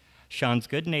ditches. Sean's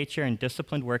good nature and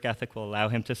disciplined work ethic will allow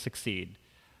him to succeed.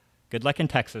 Good luck in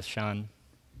Texas, Sean.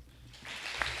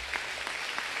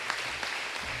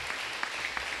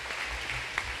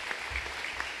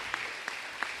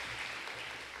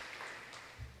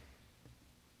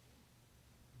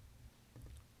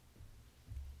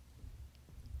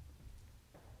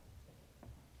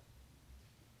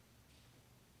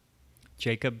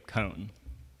 Jacob Cohn.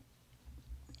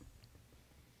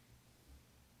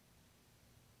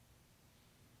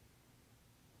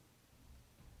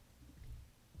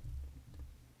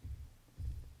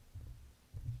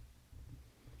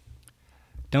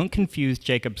 Don't confuse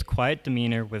Jacob's quiet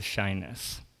demeanor with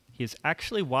shyness. He is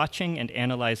actually watching and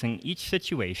analyzing each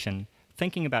situation,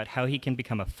 thinking about how he can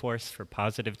become a force for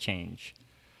positive change.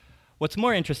 What's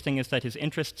more interesting is that his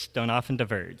interests don't often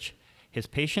diverge. His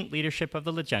patient leadership of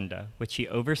the Legenda, which he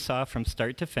oversaw from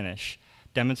start to finish,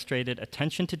 demonstrated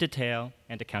attention to detail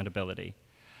and accountability.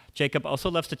 Jacob also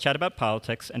loves to chat about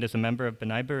politics and is a member of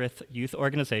B'nai B'rith Youth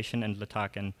Organization in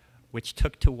Latakin, which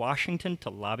took to Washington to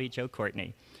lobby Joe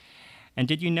Courtney. And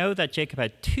did you know that Jacob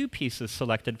had 2 pieces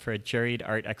selected for a juried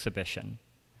art exhibition?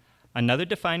 Another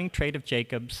defining trait of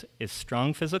Jacob's is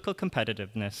strong physical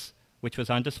competitiveness, which was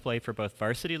on display for both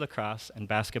varsity lacrosse and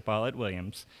basketball at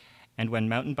Williams, and when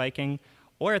mountain biking,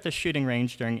 or at the shooting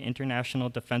range during International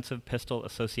Defensive Pistol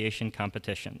Association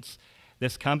competitions.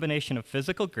 This combination of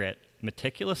physical grit,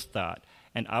 meticulous thought,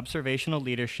 and observational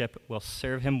leadership will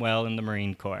serve him well in the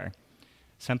Marine Corps.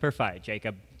 Semper Fi,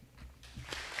 Jacob.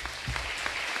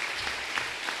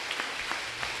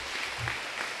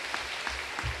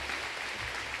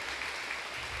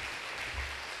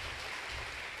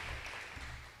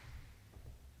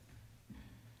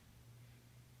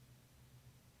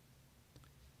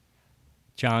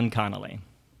 John Connolly.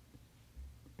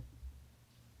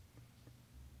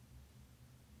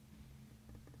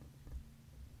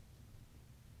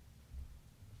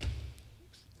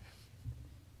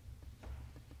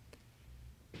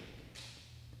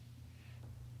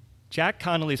 Jack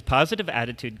Connolly's positive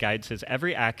attitude guides his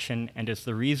every action and is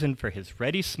the reason for his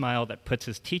ready smile that puts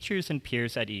his teachers and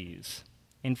peers at ease.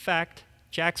 In fact,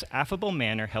 Jack's affable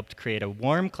manner helped create a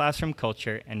warm classroom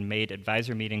culture and made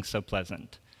advisor meetings so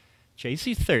pleasant.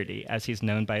 JC30, as he's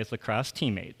known by his lacrosse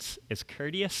teammates, is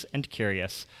courteous and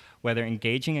curious, whether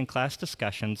engaging in class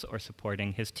discussions or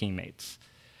supporting his teammates.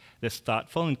 This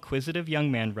thoughtful, inquisitive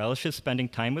young man relishes spending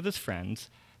time with his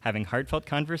friends, having heartfelt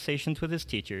conversations with his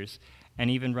teachers, and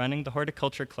even running the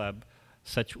horticulture club,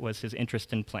 such was his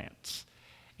interest in plants.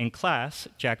 In class,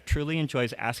 Jack truly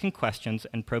enjoys asking questions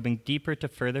and probing deeper to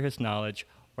further his knowledge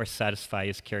or satisfy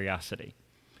his curiosity.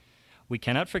 We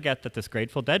cannot forget that this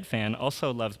Grateful Dead fan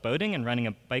also loves boating and running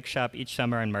a bike shop each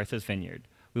summer on Martha's Vineyard.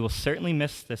 We will certainly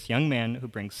miss this young man who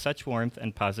brings such warmth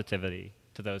and positivity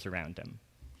to those around him.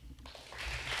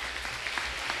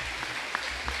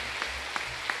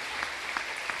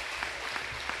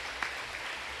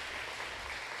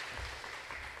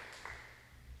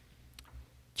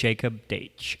 Jacob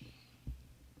Deitch.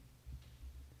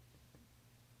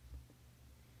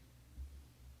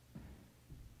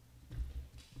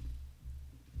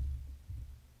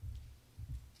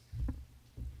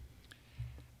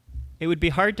 It would be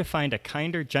hard to find a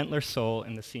kinder, gentler soul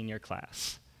in the senior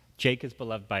class. Jake is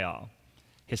beloved by all.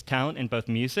 His talent in both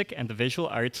music and the visual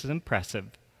arts is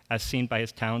impressive, as seen by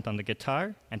his talent on the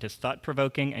guitar and his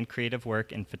thought-provoking and creative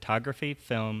work in photography,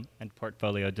 film, and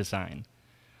portfolio design.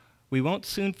 We won't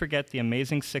soon forget the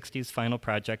amazing 60s final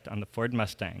project on the Ford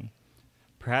Mustang.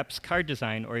 Perhaps car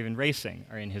design or even racing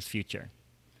are in his future.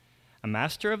 A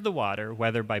master of the water,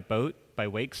 whether by boat, by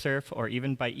wake surf, or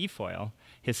even by e-foil,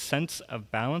 his sense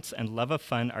of balance and love of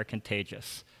fun are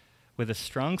contagious. With a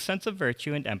strong sense of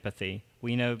virtue and empathy,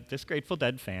 we know this Grateful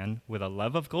Dead fan, with a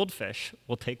love of goldfish,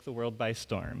 will take the world by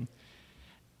storm.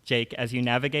 Jake, as you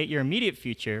navigate your immediate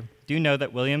future, do know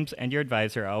that Williams and your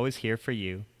advisor are always here for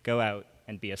you. Go out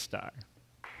and be a star.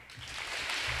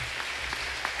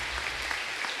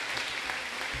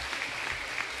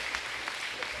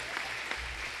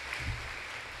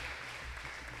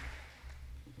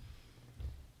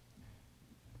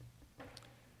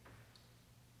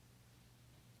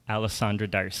 Alessandra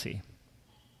Darcy.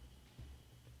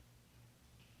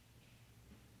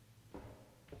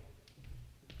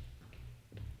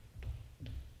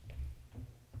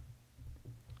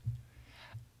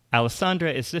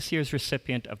 Alessandra is this year's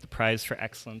recipient of the Prize for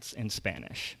Excellence in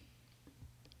Spanish.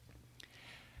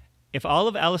 If all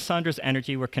of Alessandra's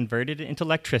energy were converted into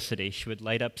electricity, she would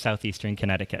light up southeastern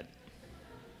Connecticut.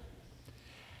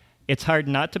 It's hard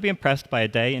not to be impressed by a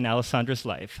day in Alessandra's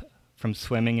life, from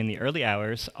swimming in the early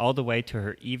hours all the way to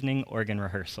her evening organ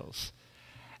rehearsals.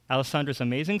 Alessandra's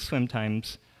amazing swim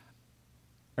times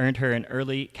earned her an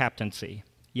early captaincy,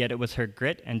 yet it was her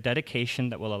grit and dedication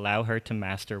that will allow her to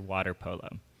master water polo.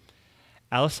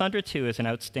 Alessandra, too, is an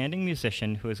outstanding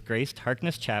musician who has graced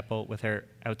Harkness Chapel with her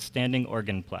outstanding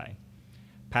organ play.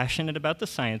 Passionate about the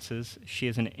sciences, she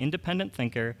is an independent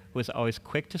thinker who is always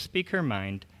quick to speak her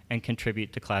mind and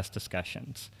contribute to class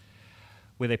discussions.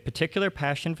 With a particular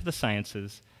passion for the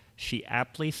sciences, she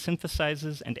aptly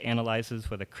synthesizes and analyzes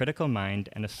with a critical mind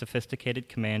and a sophisticated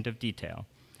command of detail,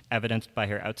 evidenced by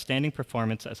her outstanding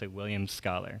performance as a Williams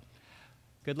Scholar.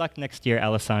 Good luck next year,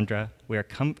 Alessandra. We are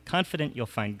confident you'll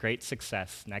find great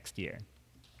success next year.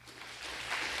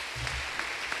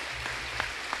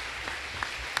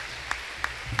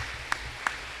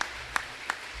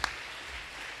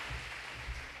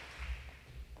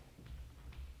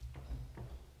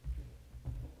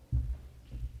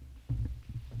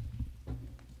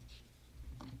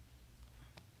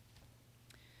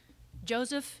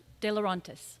 Joseph De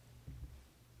Laurentiis.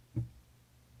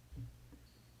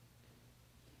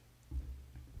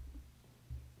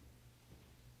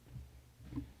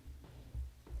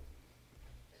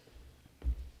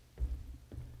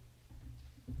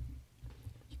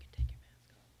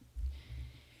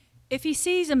 If he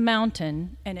sees a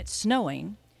mountain and it's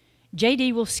snowing,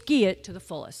 JD will ski it to the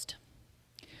fullest.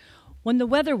 When the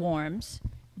weather warms,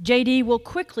 JD will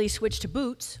quickly switch to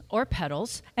boots or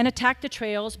pedals and attack the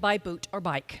trails by boot or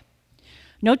bike.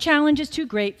 No challenge is too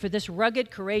great for this rugged,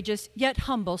 courageous, yet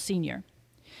humble senior.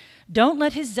 Don't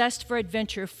let his zest for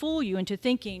adventure fool you into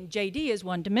thinking JD is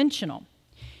one-dimensional.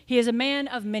 He is a man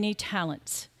of many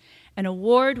talents, an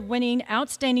award-winning,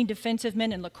 outstanding defensive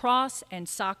man in lacrosse and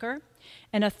soccer,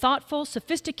 and a thoughtful,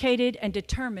 sophisticated, and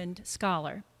determined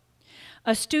scholar.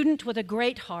 A student with a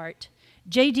great heart,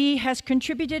 JD has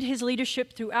contributed his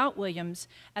leadership throughout Williams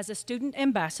as a student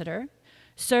ambassador,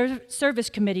 service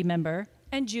committee member,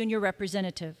 and junior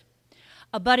representative.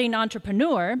 A budding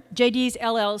entrepreneur, JD's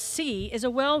LLC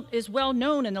is well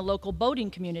known in the local boating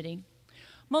community.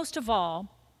 Most of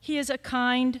all, he is a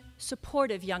kind,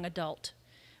 supportive young adult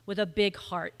with a big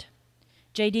heart.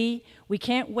 JD, we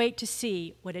can't wait to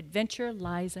see what adventure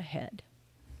lies ahead.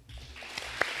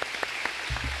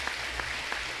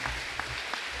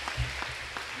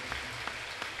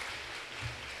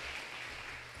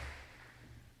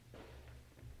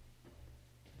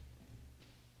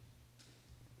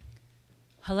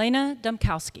 Helena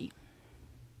Dumkowski.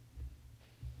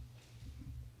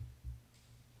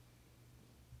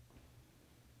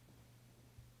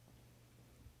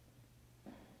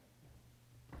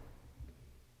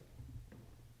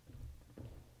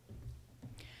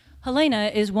 Helena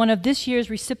is one of this year's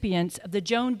recipients of the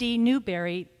Joan D.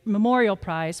 Newberry Memorial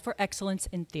Prize for Excellence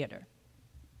in Theater.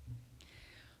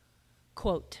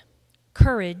 Quote,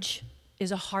 "Courage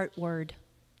is a heart word.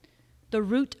 The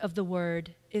root of the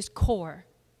word is core,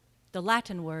 the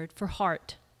Latin word for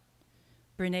heart."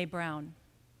 Brené Brown.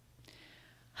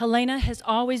 Helena has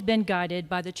always been guided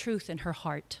by the truth in her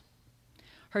heart,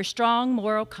 her strong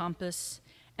moral compass,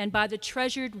 and by the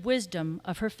treasured wisdom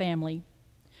of her family.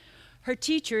 Her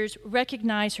teachers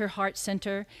recognize her heart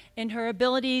center in her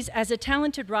abilities as a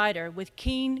talented writer with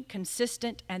keen,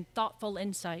 consistent, and thoughtful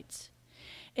insights.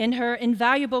 in her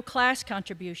invaluable class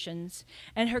contributions,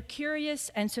 and her curious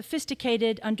and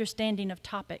sophisticated understanding of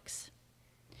topics.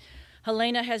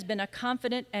 Helena has been a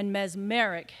confident and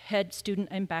mesmeric head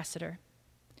student ambassador.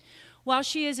 While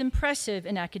she is impressive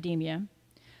in academia,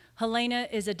 Helena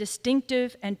is a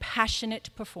distinctive and passionate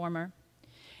performer.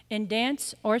 In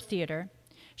dance or theater,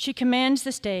 she commands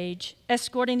the stage,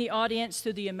 escorting the audience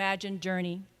through the imagined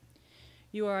journey.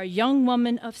 You are a young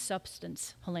woman of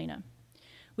substance, Helena.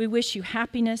 We wish you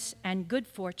happiness and good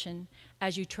fortune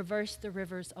as you traverse the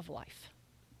rivers of life.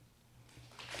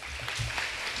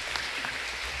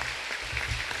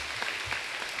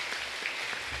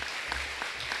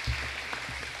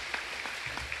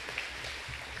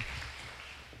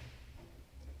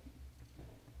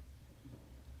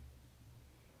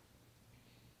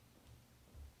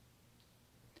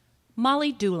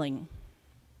 Molly Dooling.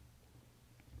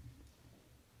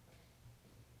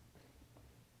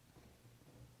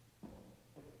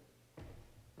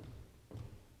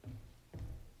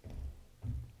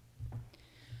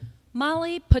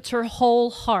 Molly puts her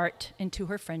whole heart into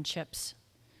her friendships,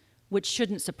 which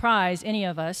shouldn't surprise any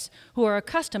of us who are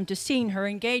accustomed to seeing her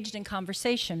engaged in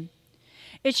conversation.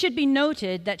 It should be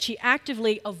noted that she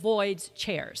actively avoids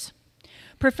chairs,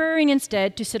 preferring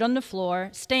instead to sit on the floor,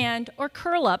 stand, or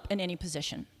curl up in any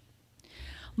position.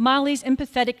 Molly's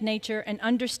empathetic nature and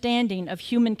understanding of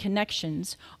human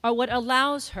connections are what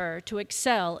allows her to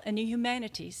excel in the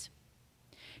humanities.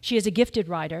 She is a gifted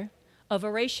writer, a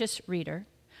voracious reader,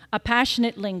 a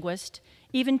passionate linguist,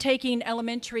 even taking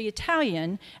elementary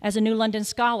Italian as a New London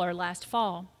Scholar last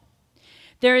fall.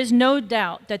 There is no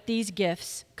doubt that these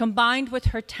gifts, combined with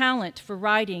her talent for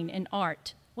writing and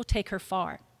art, will take her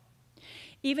far.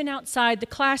 Even outside the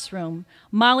classroom,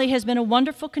 Molly has been a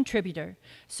wonderful contributor,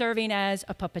 serving as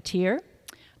a puppeteer,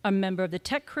 a member of the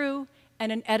tech crew,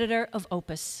 and an editor of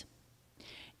Opus.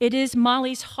 It is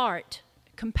Molly's heart,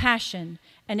 compassion,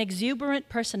 and exuberant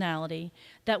personality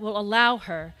that will allow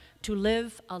her to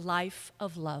live a life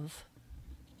of love.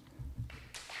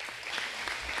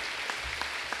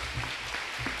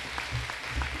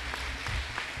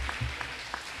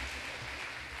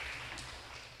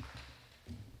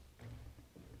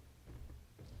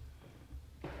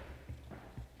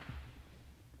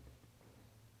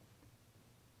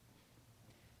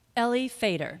 Ellie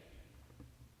Fader.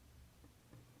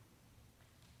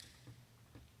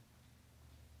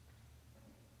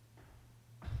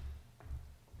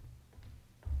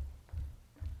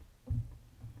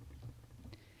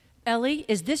 Ellie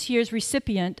is this year's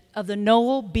recipient of the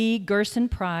Noel B. Gerson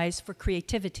Prize for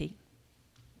Creativity.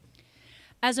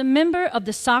 As a member of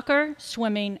the soccer,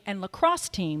 swimming, and lacrosse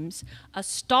teams, a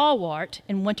stalwart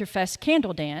in Winterfest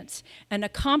Candle Dance, an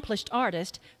accomplished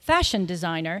artist, fashion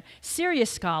designer,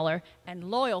 serious scholar, and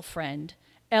loyal friend,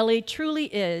 Ellie truly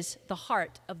is the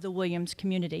heart of the Williams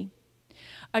community.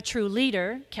 A true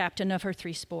leader, captain of her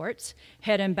 3 sports,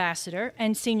 head ambassador,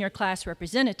 and senior class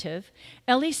representative,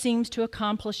 Ellie seems to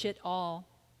accomplish it all.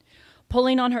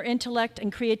 Pulling on her intellect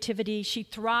and creativity, she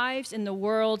thrives in the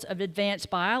worlds of advanced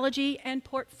biology and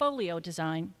portfolio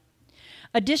design.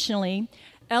 Additionally,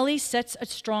 Ellie sets a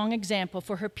strong example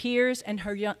for her peers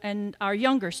and our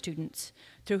younger students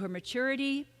through her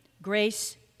maturity,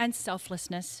 grace, and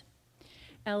selflessness.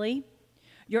 Ellie,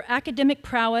 your academic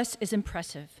prowess is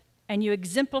impressive, and you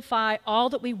exemplify all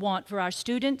that we want for our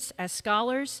students as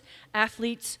scholars,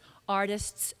 athletes,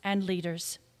 artists, and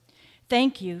leaders.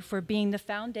 Thank you for being the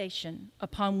foundation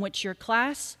upon which your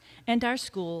class and our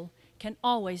school can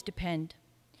always depend.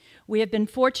 We have been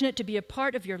fortunate to be a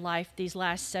part of your life these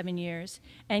last 7 years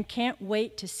and can't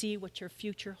wait to see what your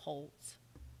future holds.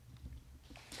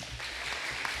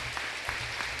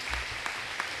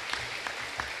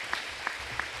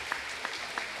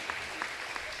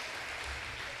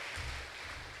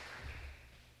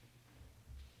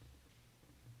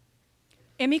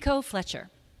 Emiko Fletcher.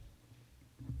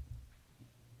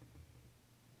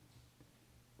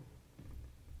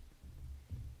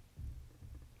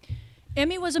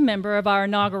 Emmy was a member of our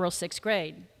inaugural 6th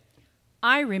grade.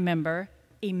 I remember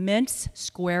immense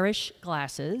squarish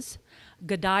glasses,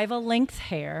 Godiva-length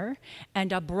hair,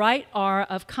 and a bright aura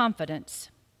of confidence.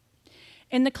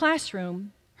 In the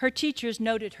classroom, her teachers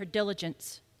noted her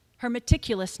diligence, her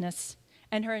meticulousness,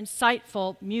 and her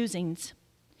insightful musings.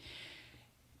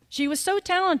 She was so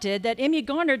talented that Emmy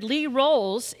garnered lead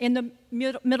roles in the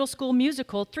middle school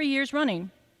musical 3 years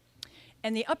running.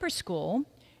 In the upper school,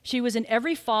 she was in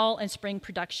every fall and spring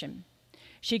production.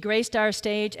 She graced our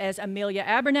stage as Amelia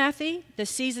Abernathy, the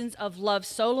Seasons of Love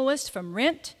soloist from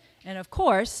Rent, and of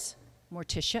course,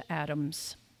 Morticia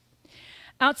Addams.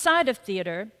 Outside of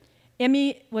theater,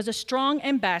 Emmy was a strong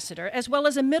ambassador as well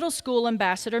as a middle school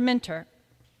ambassador mentor.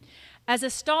 As a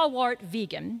stalwart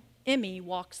vegan, Emmy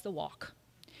walks the walk.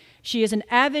 She is an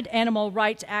avid animal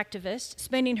rights activist,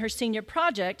 spending her senior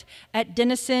project at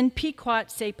Denison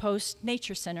Pequot-Saypost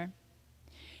Nature Center.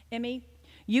 Emmy,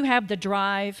 you have the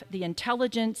drive, the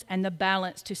intelligence, and the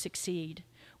balance to succeed.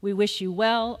 We wish you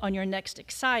well on your next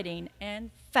exciting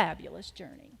and fabulous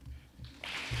journey.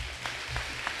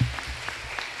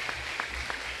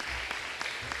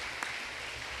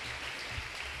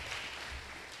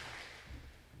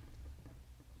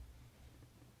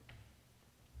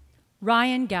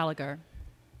 Ryan Gallagher.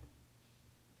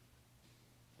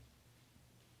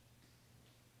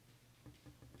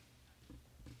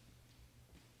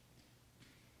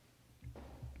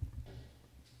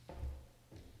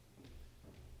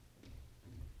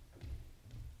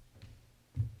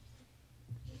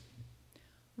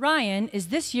 Ryan is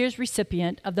this year's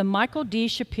recipient of the Michael D.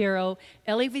 Shapiro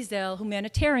Elie Wiesel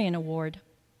Humanitarian Award.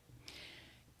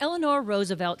 Eleanor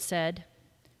Roosevelt said,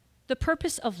 "The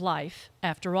purpose of life,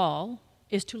 after all,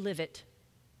 is to live it,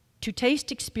 to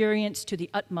taste experience to the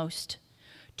utmost,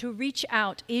 to reach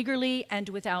out eagerly and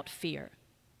without fear."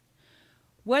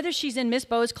 Whether she's in Miss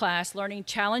Bo's class learning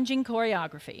challenging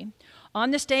choreography, on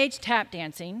the stage tap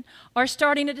dancing, or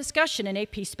starting a discussion in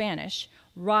AP Spanish,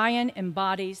 Ryan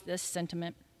embodies this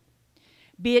sentiment.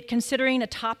 Be it considering a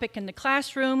topic in the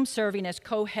classroom, serving as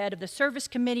co-head of the service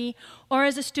committee, or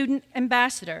as a student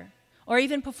ambassador, or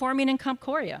even performing in Comp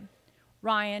Chorea,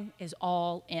 Ryan is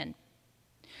all in.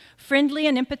 Friendly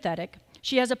and empathetic,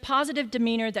 she has a positive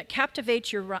demeanor that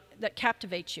captivates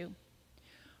you.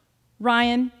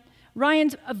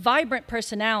 Ryan's a vibrant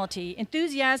personality,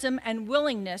 enthusiasm, and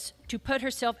willingness to put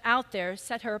herself out there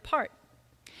set her apart.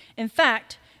 In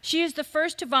fact, she is the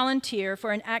first to volunteer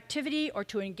for an activity or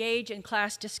to engage in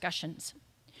class discussions.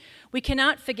 We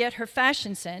cannot forget her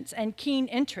fashion sense and keen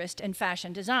interest in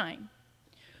fashion design.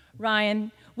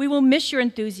 Ryan, we will miss your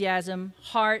enthusiasm,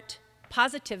 heart,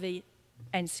 positivity,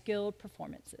 and skilled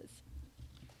performances.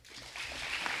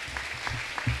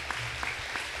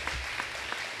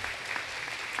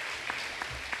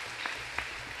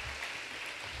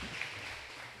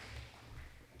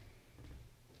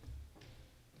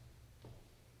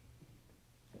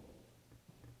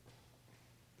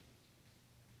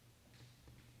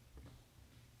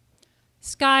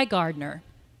 Sky Gardner.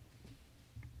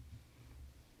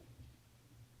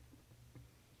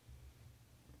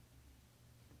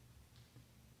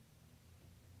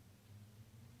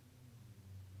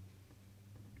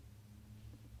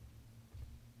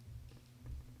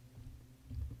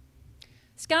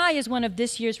 Sky is one of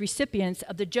this year's recipients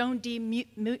of the Joan D.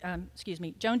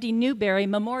 Newberry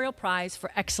Memorial Prize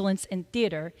for Excellence in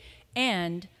Theater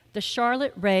and the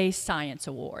Charlotte Ray Science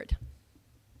Award.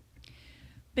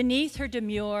 Beneath her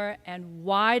demure and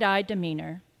wide-eyed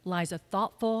demeanor lies a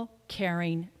thoughtful,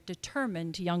 caring,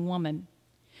 determined young woman.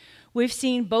 We've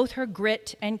seen both her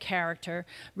grit and character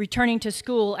returning to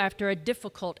school after a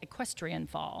difficult equestrian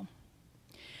fall.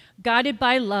 Guided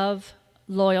by love,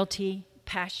 loyalty,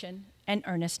 passion, and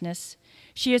earnestness,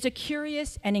 she is a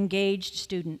curious and engaged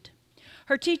student.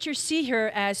 Her teachers see her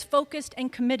as focused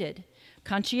and committed,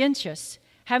 conscientious,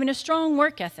 having a strong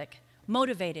work ethic,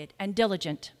 motivated and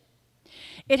diligent.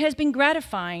 It has been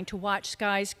gratifying to watch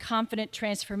Sky's confident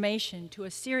transformation to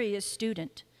a serious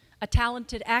student, a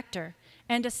talented actor,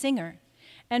 and a singer,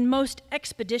 and most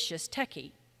expeditious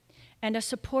techie, and a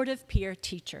supportive peer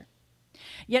teacher.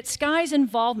 Yet Sky's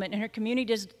involvement in her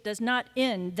community does not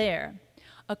end there.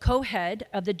 A co-head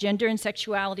of the Gender and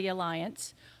Sexuality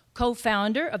Alliance,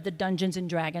 co-founder of the Dungeons and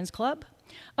Dragons Club,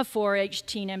 a 4-H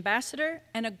teen ambassador,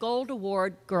 and a Gold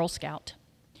Award Girl Scout.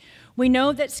 We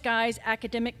know that Sky's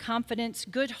academic confidence,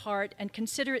 good heart, and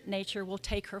considerate nature will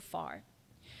take her far.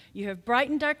 You have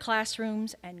brightened our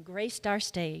classrooms and graced our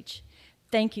stage.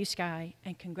 Thank you, Sky,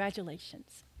 and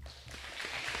congratulations.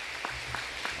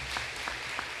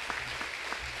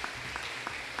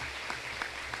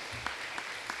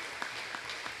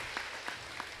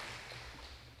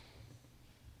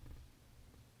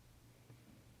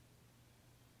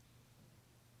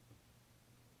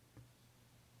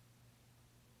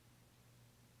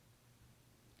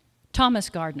 Thomas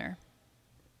Gardner.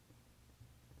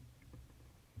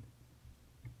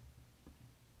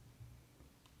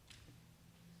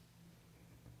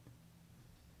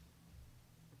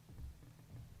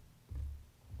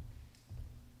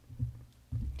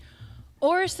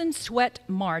 Orison Swett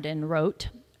Marden wrote,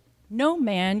 "No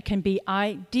man can be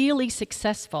ideally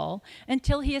successful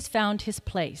until he has found his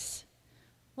place.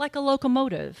 Like a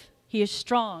locomotive, he is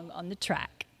strong on the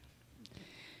track."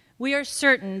 we are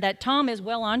certain that Tom is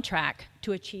well on track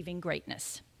to achieving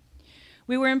greatness.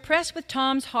 We were impressed with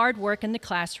Tom's hard work in the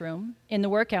classroom, in the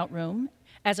workout room,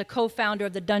 as a co-founder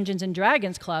of the Dungeons and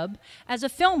Dragons Club, as a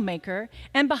filmmaker,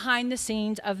 and behind the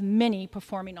scenes of many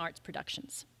performing arts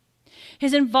productions.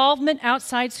 His involvement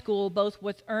outside school, both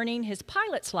with earning his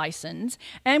pilot's license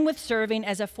and with serving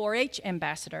as a 4-H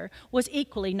ambassador, was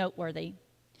equally noteworthy.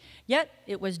 Yet,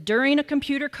 it was during a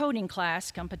computer coding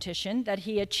class competition that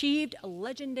he achieved a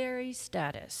legendary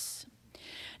status.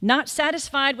 Not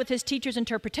satisfied with his teacher's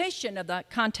interpretation of the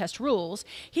contest rules,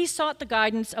 he sought the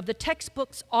guidance of the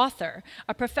textbook's author,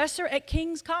 a professor at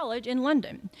King's College in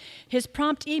London. His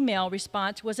prompt email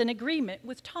response was in agreement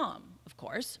with Tom, of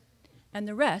course, and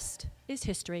the rest is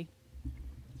history.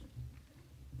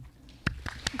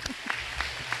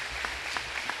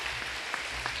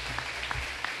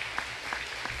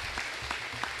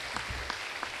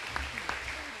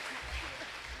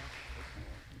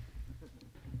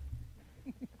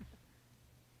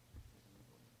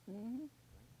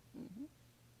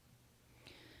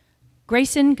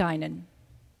 Grayson Guinan.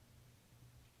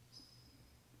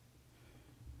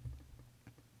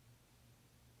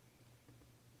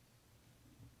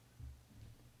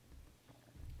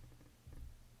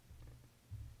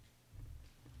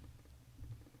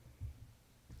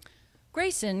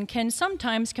 Grayson can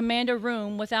sometimes command a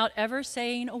room without ever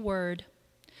saying a word,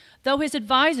 though his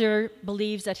advisor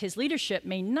believes that his leadership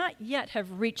may not yet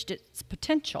have reached its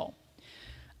potential.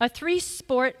 A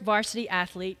 3-sport varsity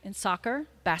athlete in soccer,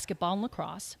 basketball, and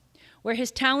lacrosse, where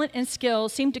his talent and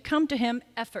skills seemed to come to him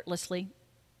effortlessly.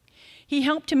 He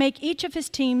helped to make each of his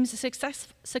teams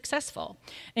successful,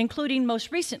 including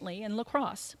most recently in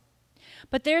lacrosse.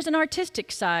 But there's an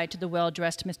artistic side to the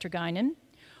well-dressed Mr. Guinan,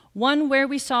 one where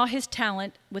we saw his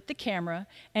talent with the camera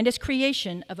and his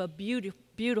creation of a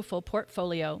beautiful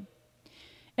portfolio.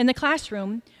 In the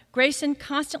classroom, Grayson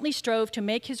constantly strove to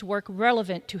make his work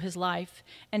relevant to his life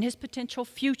and his potential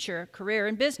future career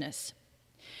in business.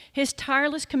 His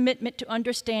tireless commitment to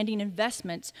understanding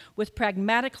investments would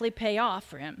pragmatically pay off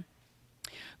for him.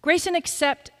 Grayson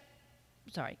accept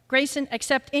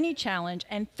any challenge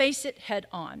and face it head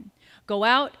on. Go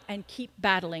out and keep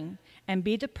battling and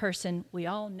be the person we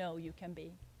all know you can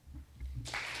be.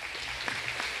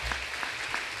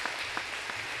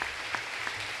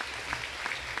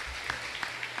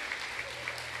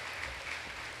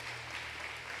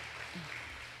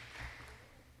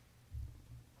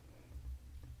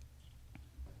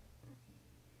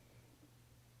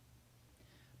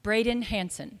 Braden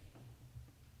Hansen.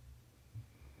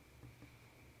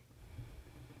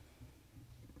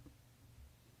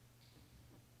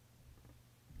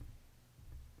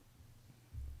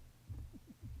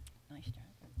 Nice job.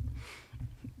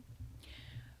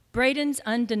 Braden's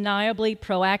undeniably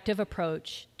proactive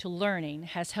approach to learning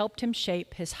has helped him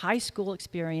shape his high school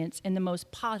experience in the most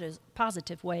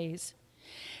positive ways.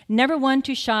 Never one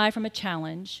to shy from a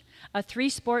challenge, a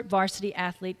 3-sport varsity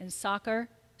athlete in soccer,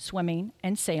 swimming,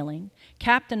 and sailing,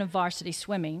 captain of varsity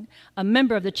swimming, a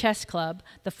member of the chess club,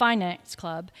 the finance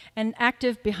club, and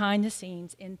active behind the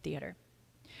scenes in theater.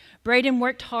 Braden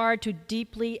worked hard to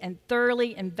deeply and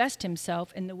thoroughly invest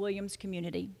himself in the Williams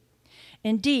community.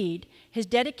 Indeed, his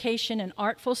dedication and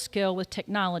artful skill with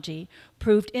technology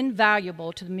proved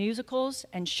invaluable to the musicals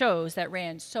and shows that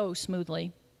ran so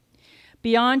smoothly.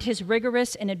 Beyond his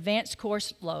rigorous and advanced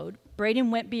course load,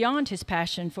 Braden went beyond his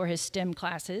passion for his STEM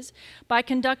classes by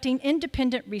conducting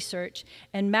independent research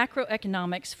and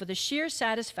macroeconomics for the sheer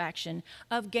satisfaction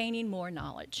of gaining more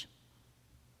knowledge.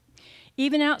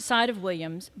 Even outside of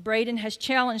Williams, Braden has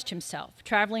challenged himself,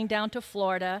 traveling down to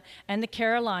Florida and the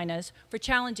Carolinas for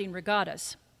challenging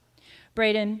regattas.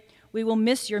 Braden, we will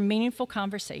miss your meaningful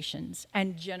conversations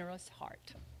and generous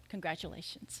heart.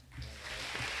 Congratulations.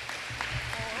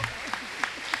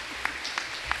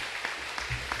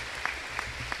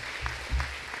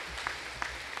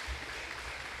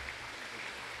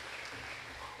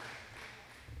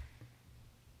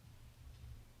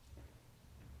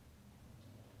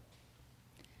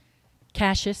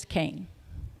 Cassius Kane.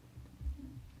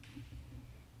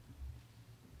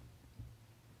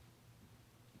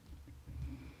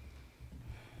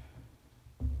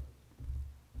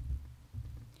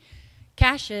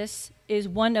 Cassius is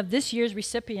one of this year's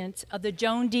recipients of the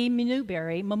Joan D.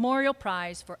 Newberry Memorial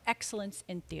Prize for Excellence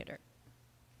in Theater.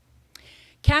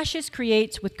 Cassius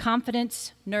creates with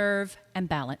confidence, nerve, and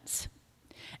balance.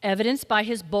 Evidenced by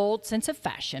his bold sense of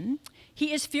fashion,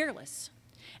 he is fearless,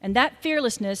 and that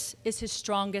fearlessness is his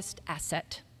strongest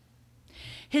asset.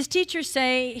 His teachers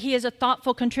say he is a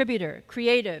thoughtful contributor,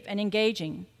 creative and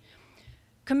engaging.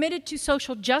 Committed to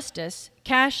social justice,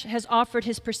 Cash has offered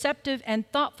his perceptive and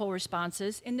thoughtful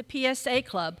responses in the PSA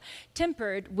Club,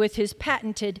 tempered with his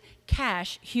patented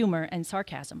Cash humor and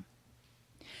sarcasm.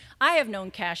 I have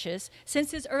known Cassius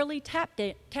since his early tap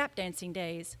dancing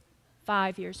days,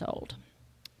 5 years old.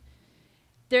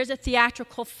 There's a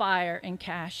theatrical fire in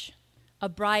Cash, a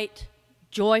bright,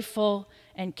 joyful,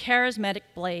 and charismatic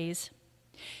blaze.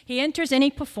 He enters any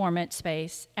performance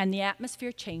space and the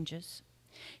atmosphere changes.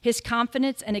 His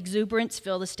confidence and exuberance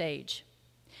fill the stage.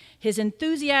 His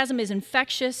enthusiasm is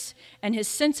infectious, and his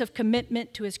sense of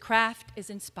commitment to his craft is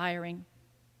inspiring.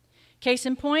 Case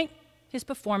in point, his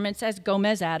performance as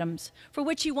Gomez Adams, for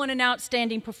which he won an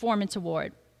Outstanding Performance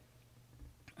Award.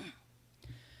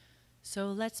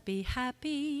 So let's be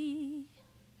happy,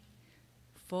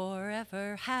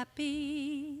 forever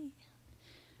happy,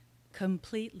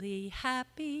 completely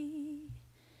happy,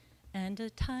 and a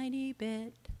tiny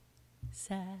bit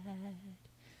sad.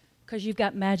 'Cause you've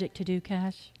got magic to do,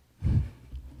 Cash.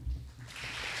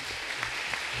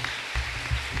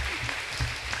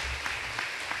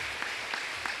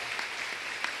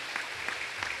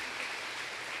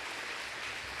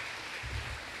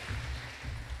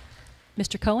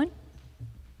 Mr. Cohen?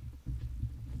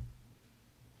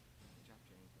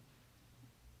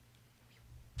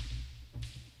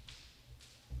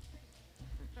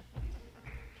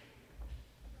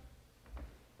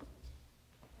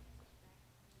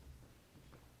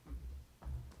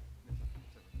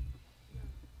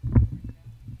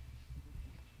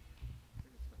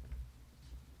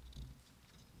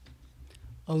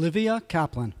 Olivia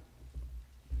Kaplan.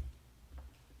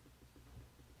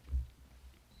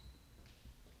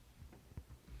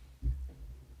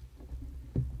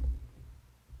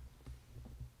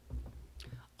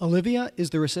 Olivia is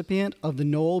the recipient of the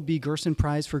Noel B. Gerson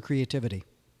Prize for Creativity.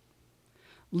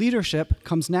 Leadership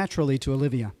comes naturally to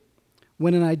Olivia.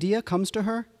 When an idea comes to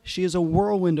her, she is a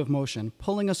whirlwind of motion,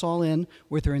 pulling us all in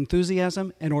with her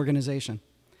enthusiasm and organization.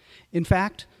 In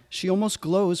fact, she almost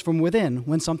glows from within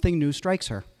when something new strikes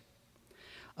her.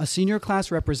 A senior class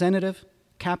representative,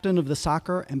 captain of the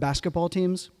soccer and basketball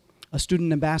teams, a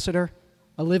student ambassador,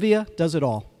 Olivia does it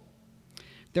all.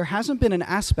 There hasn't been an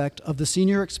aspect of the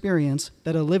senior experience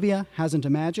that Olivia hasn't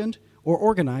imagined or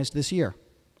organized this year.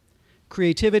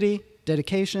 Creativity,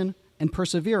 dedication, and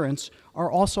perseverance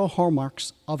are also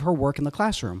hallmarks of her work in the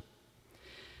classroom.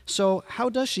 So how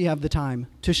does she have the time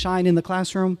to shine in the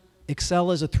classroom,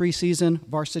 excel as a 3-season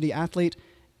varsity athlete,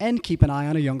 and keep an eye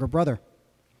on a younger brother?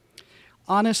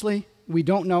 Honestly, we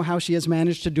don't know how she has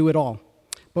managed to do it all,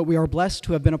 but we are blessed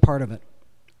to have been a part of it.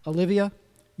 Olivia,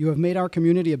 you have made our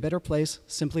community a better place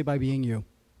simply by being you.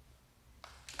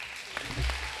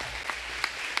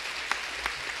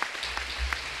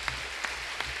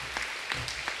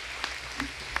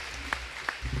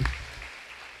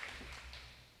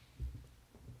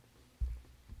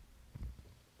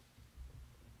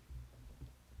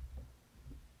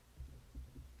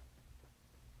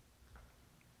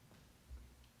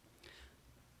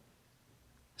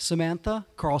 Samantha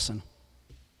Carlson.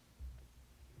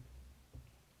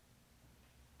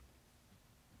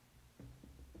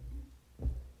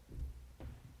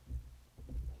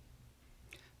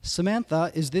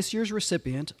 Samantha is this year's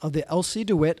recipient of the Elsie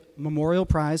DeWitt Memorial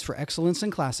Prize for Excellence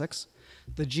in Classics,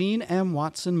 the Jean M.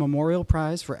 Watson Memorial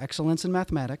Prize for Excellence in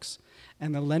Mathematics,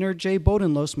 and the Leonard J.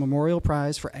 Bodenlos Memorial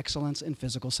Prize for Excellence in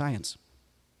Physical Science.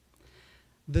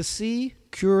 The sea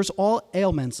cures all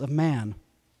ailments of man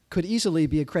could easily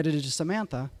be accredited to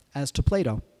Samantha as to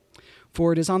Plato,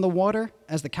 for it is on the water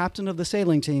as the captain of the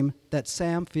sailing team that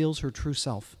Sam feels her true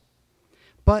self.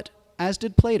 But, as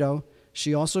did Plato,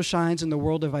 she also shines in the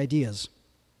world of ideas.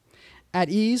 At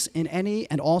ease in any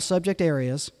and all subject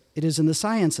areas, it is in the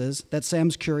sciences that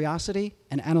Sam's curiosity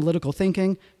and analytical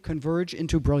thinking converge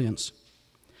into brilliance.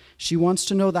 She wants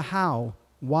to know the how,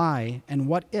 why, and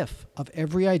what if of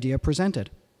every idea presented.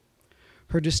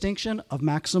 Her distinction of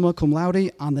maxima cum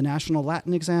laude on the National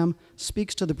Latin exam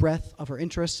speaks to the breadth of her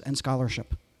interests and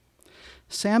scholarship.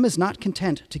 Sam is not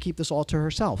content to keep this all to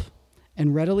herself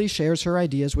and readily shares her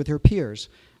ideas with her peers,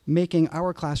 making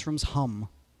our classrooms hum.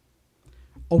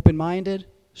 Open-minded,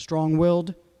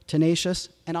 strong-willed, tenacious,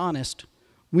 and honest,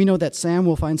 we know that Sam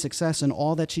will find success in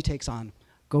all that she takes on.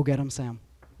 Go get 'em, Sam.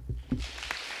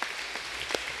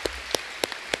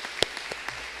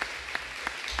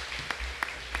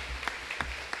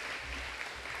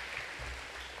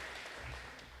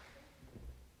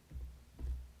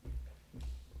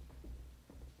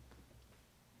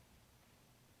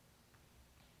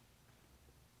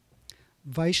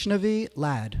 Vaishnavi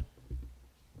Ladd.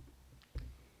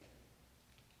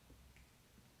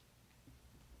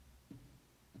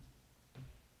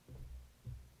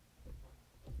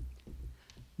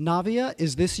 Navia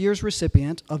is this year's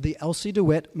recipient of the Elsie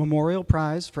DeWitt Memorial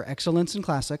Prize for Excellence in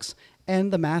Classics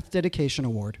and the Math Dedication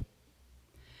Award.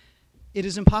 It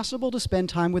is impossible to spend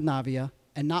time with Navia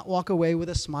and not walk away with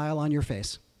a smile on your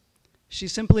face. She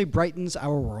simply brightens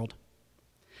our world.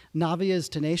 Navia is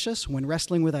tenacious when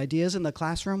wrestling with ideas in the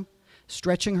classroom,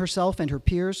 stretching herself and her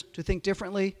peers to think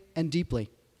differently and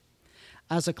deeply.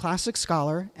 As a classics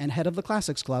scholar and head of the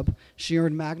Classics Club, she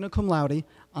earned magna cum laude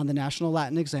on the National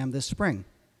Latin exam this spring.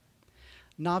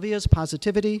 Navia's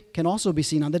positivity can also be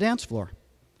seen on the dance floor.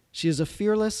 She is a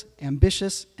fearless,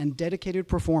 ambitious, and dedicated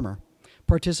performer,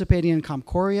 participating in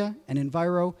Comchoria and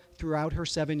Enviro throughout her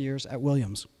 7 years at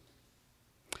Williams.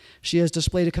 She has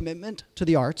displayed a commitment to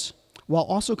the arts while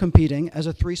also competing as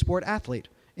a three-sport athlete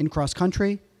in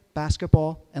cross-country,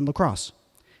 basketball, and lacrosse,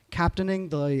 captaining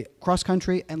the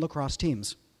cross-country and lacrosse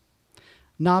teams.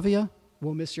 Navia,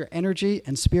 we'll miss your energy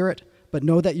and spirit, but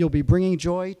know that you'll be bringing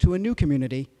joy to a new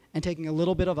community and taking a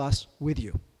little bit of us with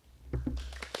you.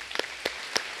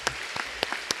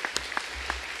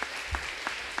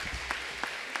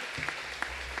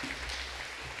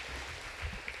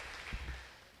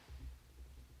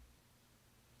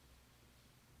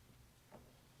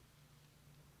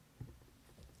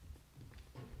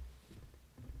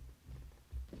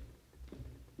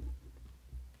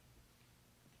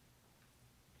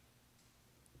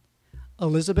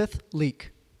 Elizabeth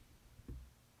Leak.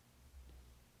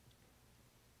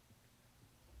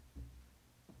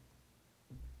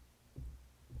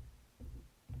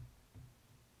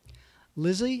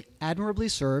 Lizzie admirably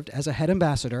served as a head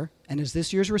ambassador and is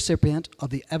this year's recipient of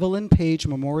the Evelyn Page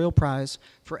Memorial Prize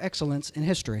for Excellence in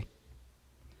History.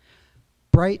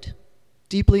 Bright,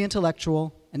 deeply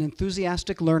intellectual, and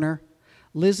enthusiastic learner,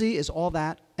 Lizzie is all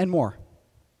that and more.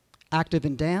 Active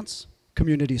in dance,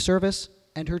 community service,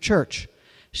 and her church,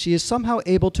 she is somehow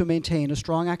able to maintain a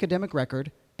strong academic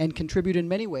record and contribute in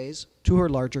many ways to her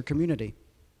larger community.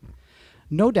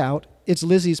 No doubt, it's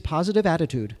Lizzie's positive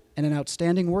attitude and an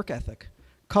outstanding work ethic,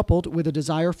 coupled with a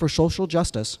desire for social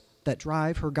justice, that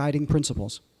drive her guiding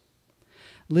principles.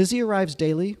 Lizzie arrives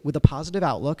daily with a positive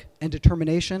outlook and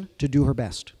determination to do her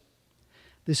best.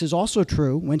 This is also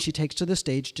true when she takes to the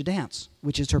stage to dance,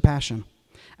 which is her passion,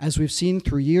 as we've seen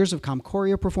through years of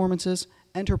Comchoria performances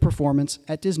and her performance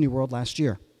at Disney World last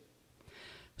year.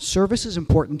 Service is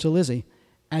important to Lizzie,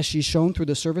 as she's shown through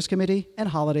the Service Committee and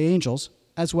Holiday Angels,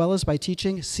 as well as by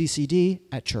teaching CCD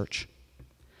at church.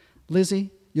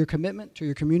 Lizzie, your commitment to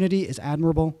your community is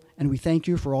admirable, and we thank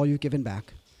you for all you've given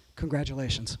back.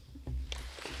 Congratulations.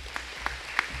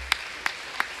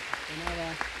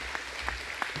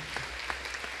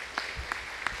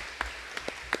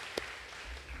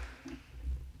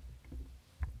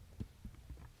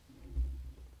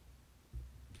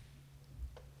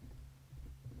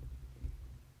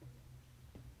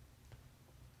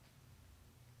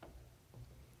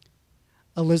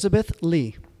 Elizabeth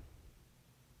Lee.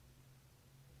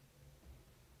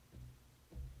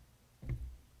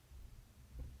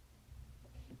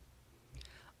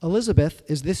 Elizabeth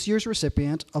is this year's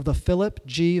recipient of the Philip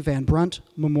G. Van Brunt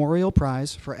Memorial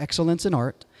Prize for Excellence in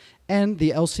Art and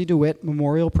the Elsie DeWitt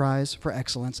Memorial Prize for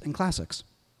Excellence in Classics.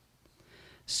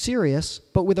 Serious,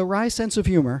 but with a wry sense of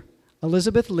humor,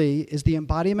 Elizabeth Lee is the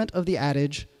embodiment of the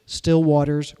adage, "Still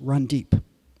waters run deep."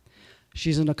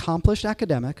 She's an accomplished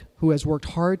academic who has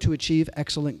worked hard to achieve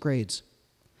excellent grades.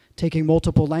 Taking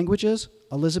multiple languages,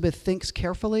 Elizabeth thinks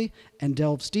carefully and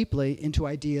delves deeply into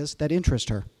ideas that interest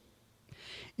her.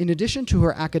 In addition to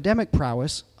her academic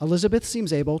prowess, Elizabeth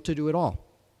seems able to do it all.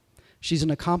 She's an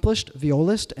accomplished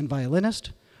violist and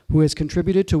violinist who has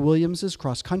contributed to Williams's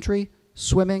cross-country,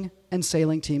 swimming, and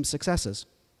sailing team successes.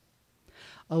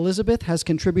 Elizabeth has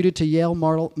contributed to Yale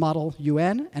Model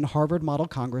UN and Harvard Model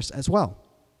Congress as well.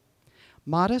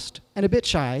 Modest and a bit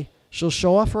shy, she'll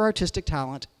show off her artistic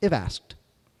talent if asked.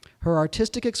 Her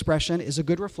artistic expression is a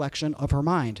good reflection of her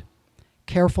mind.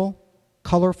 Careful,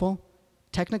 colorful,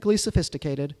 technically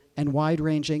sophisticated, and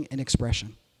wide-ranging in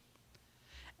expression.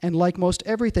 And like most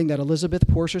everything that Elizabeth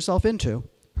pours herself into,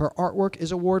 her artwork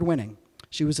is award-winning.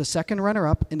 She was a second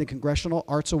runner-up in the Congressional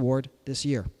Arts Award this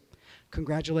year.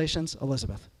 Congratulations,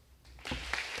 Elizabeth.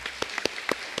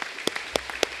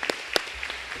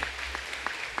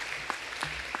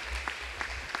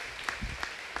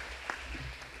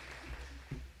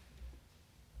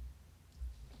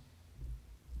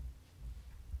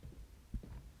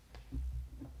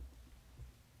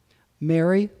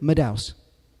 Mary Madaus.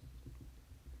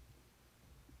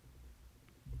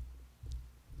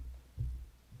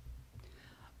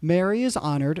 Mary is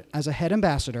honored as a head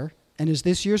ambassador and is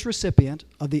this year's recipient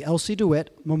of the Elsie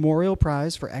DeWitt Memorial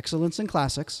Prize for Excellence in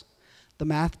Classics, the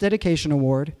Math Dedication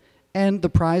Award, and the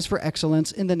Prize for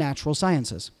Excellence in the Natural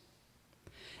Sciences.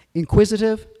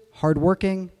 Inquisitive,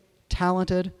 hardworking,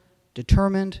 talented,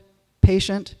 determined,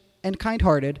 patient, and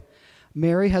kind-hearted,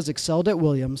 Mary has excelled at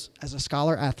Williams as a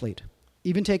scholar athlete,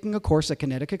 even taking a course at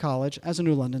Connecticut College as a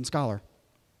New London Scholar.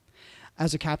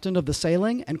 As a captain of the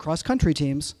sailing and cross-country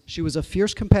teams, she was a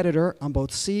fierce competitor on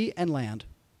both sea and land.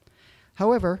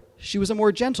 However, she was a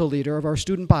more gentle leader of our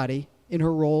student body in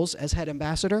her roles as head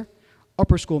ambassador,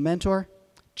 upper school mentor,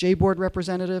 J-Board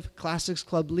representative, Classics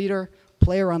Club leader,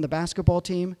 player on the basketball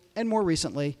team, and more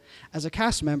recently, as a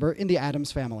cast member in the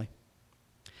Addams Family.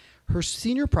 Her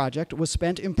senior project was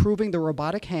spent improving the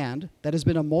robotic hand that has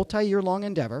been a multi-year-long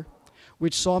endeavor,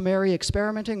 which saw Mary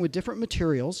experimenting with different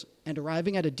materials and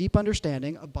arriving at a deep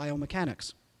understanding of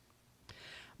biomechanics.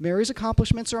 Mary's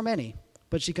accomplishments are many,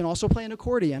 but she can also play an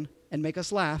accordion and make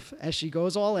us laugh as she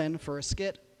goes all in for a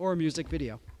skit or a music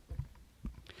video.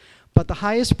 But the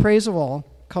highest praise of all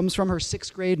comes from her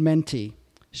 6th grade mentee.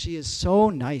 She is so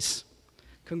nice.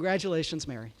 Congratulations,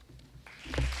 Mary.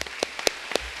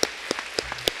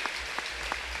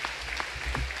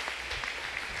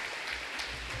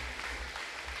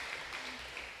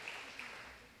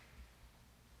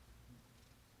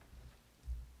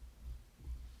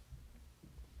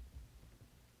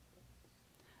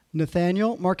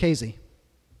 Nathaniel Marchese.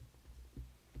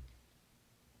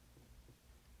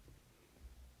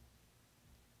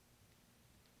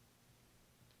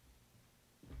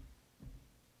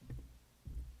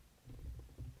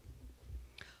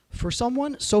 For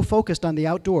someone so focused on the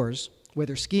outdoors,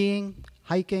 whether skiing,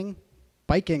 hiking,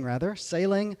 biking rather,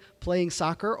 sailing, playing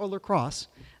soccer, or lacrosse,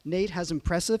 Nate has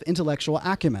impressive intellectual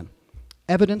acumen,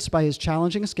 evidenced by his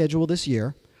challenging schedule this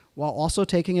year, while also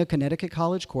taking a Connecticut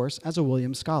College course as a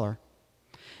Williams Scholar.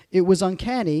 It was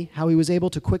uncanny how he was able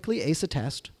to quickly ace a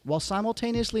test while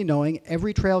simultaneously knowing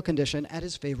every trail condition at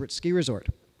his favorite ski resort.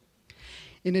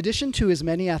 In addition to his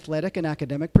many athletic and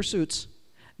academic pursuits,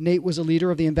 Nate was a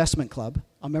leader of the investment club,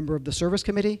 a member of the service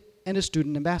committee, and a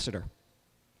student ambassador.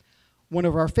 One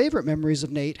of our favorite memories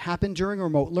of Nate happened during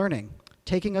remote learning,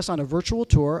 taking us on a virtual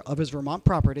tour of his Vermont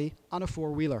property on a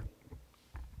 4-wheeler.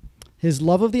 His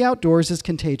love of the outdoors is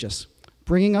contagious.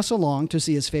 Bringing us along to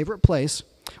see his favorite place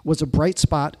was a bright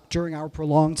spot during our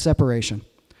prolonged separation.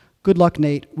 Good luck,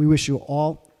 Nate. We wish you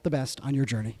all the best on your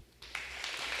journey.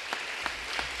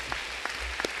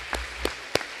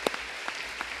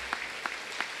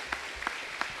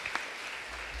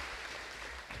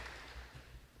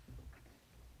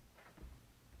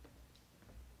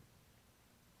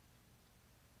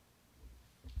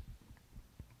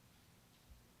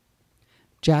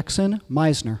 Jackson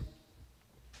Meisner.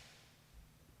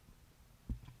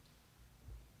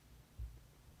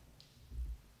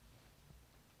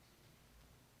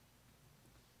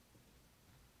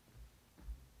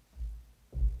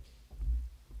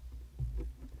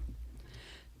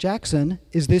 Jackson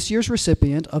is this year's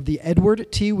recipient of the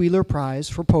Edward T. Wheeler Prize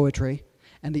for Poetry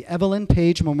and the Evelyn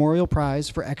Page Memorial Prize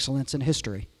for Excellence in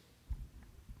History.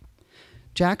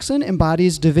 Jackson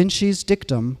embodies Da Vinci's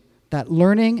dictum that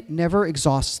learning never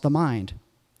exhausts the mind.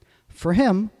 For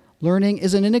him, learning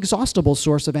is an inexhaustible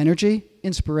source of energy,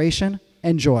 inspiration,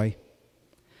 and joy.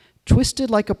 Twisted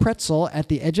like a pretzel at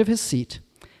the edge of his seat,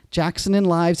 Jackson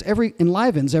enlivens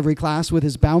every class with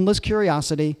his boundless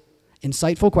curiosity,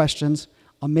 insightful questions,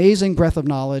 amazing breadth of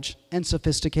knowledge, and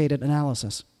sophisticated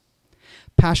analysis.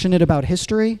 Passionate about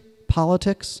history,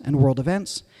 politics, and world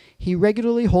events, he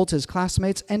regularly holds his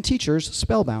classmates and teachers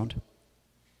spellbound.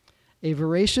 A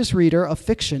voracious reader of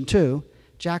fiction, too,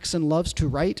 Jackson loves to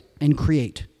write and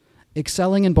create,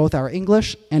 excelling in both our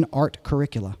English and art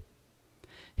curricula.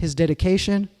 His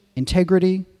dedication,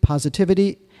 integrity,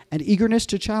 positivity, and eagerness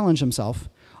to challenge himself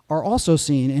are also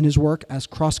seen in his work as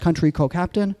cross-country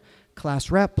co-captain, class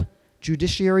rep,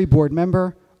 Judiciary Board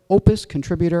member, Opus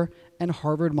contributor, and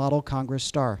Harvard Model Congress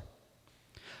star.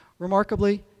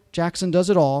 Remarkably, Jackson does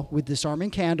it all with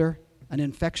disarming candor, an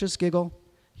infectious giggle,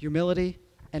 humility,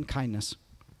 and kindness.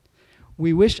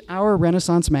 We wish our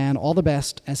Renaissance man all the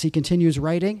best as he continues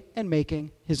writing and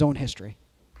making his own history.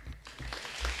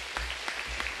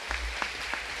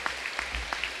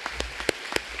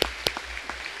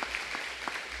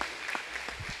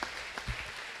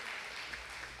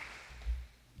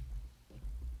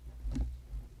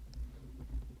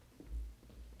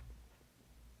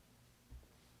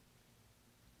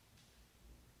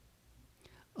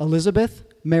 Elizabeth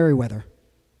Merriweather.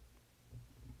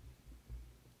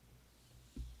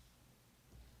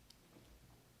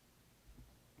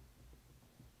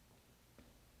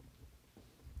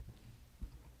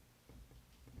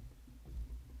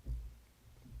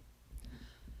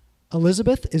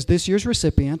 Elizabeth is this year's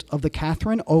recipient of the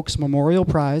Catherine Oakes Memorial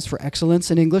Prize for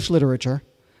Excellence in English Literature,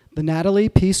 the Natalie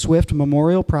P. Swift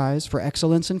Memorial Prize for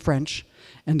Excellence in French,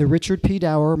 and the Richard P.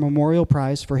 Dower Memorial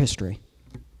Prize for History.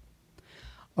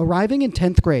 Arriving in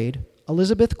 10th grade,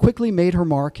 Elizabeth quickly made her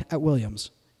mark at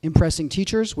Williams, impressing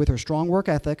teachers with her strong work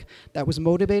ethic that was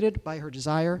motivated by her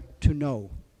desire to know.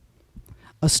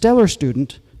 A stellar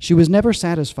student, she was never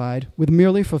satisfied with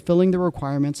merely fulfilling the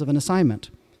requirements of an assignment.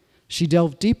 She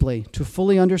delved deeply to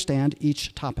fully understand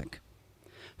each topic.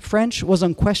 French was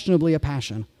unquestionably a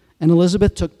passion, and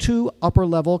Elizabeth took 2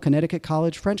 upper-level Connecticut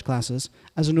College French classes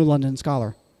as a New London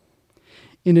Scholar.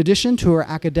 In addition to her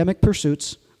academic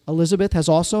pursuits, Elizabeth has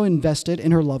also invested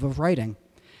in her love of writing,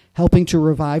 helping to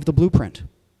revive the Blueprint.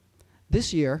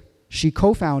 This year, she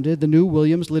co-founded the new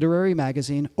Williams literary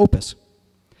magazine, Opus.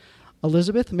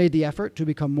 Elizabeth made the effort to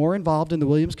become more involved in the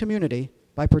Williams community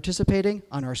by participating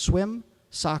on our swim,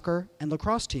 soccer, and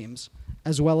lacrosse teams,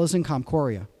 as well as in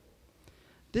ComCoria.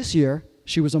 This year,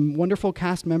 she was a wonderful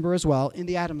cast member as well in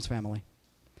the Addams Family.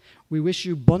 We wish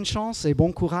you bonne chance et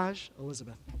bon courage,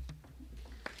 Elizabeth.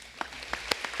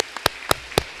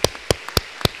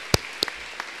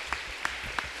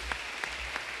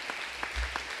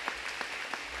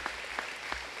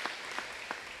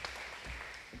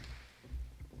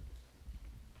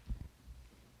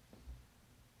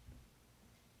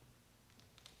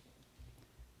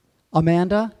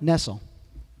 Amanda Nessel.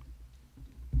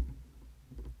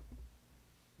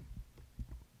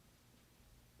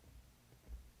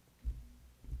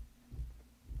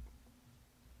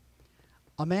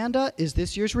 Amanda is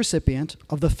this year's recipient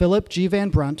of the Philip G. Van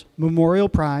Brunt Memorial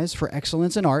Prize for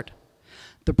Excellence in Art,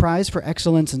 the Prize for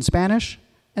Excellence in Spanish,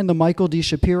 and the Michael D.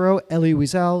 Shapiro Elie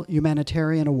Wiesel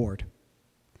Humanitarian Award.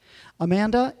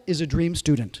 Amanda is a dream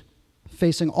student,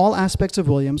 facing all aspects of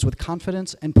Williams with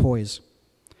confidence and poise.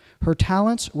 Her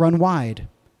talents run wide.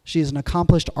 She is an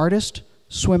accomplished artist,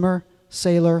 swimmer,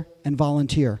 sailor, and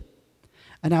volunteer.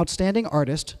 An outstanding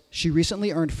artist, she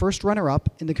recently earned first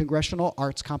runner-up in the Congressional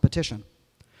Arts Competition.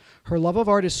 Her love of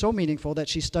art is so meaningful that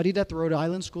she studied at the Rhode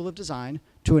Island School of Design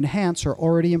to enhance her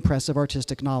already impressive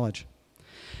artistic knowledge.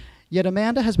 Yet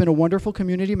Amanda has been a wonderful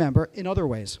community member in other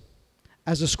ways.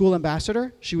 As a school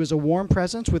ambassador, she was a warm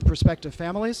presence with prospective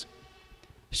families.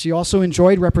 She also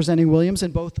enjoyed representing Williams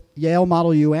in both Yale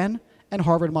Model UN and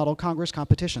Harvard Model Congress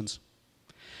competitions.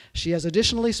 She has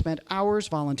additionally spent hours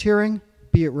volunteering,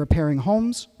 be it repairing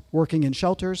homes, working in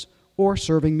shelters, or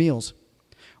serving meals.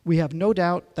 We have no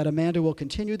doubt that Amanda will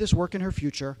continue this work in her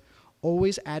future,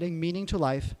 always adding meaning to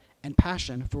life and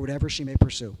passion for whatever she may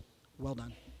pursue. Well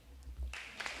done.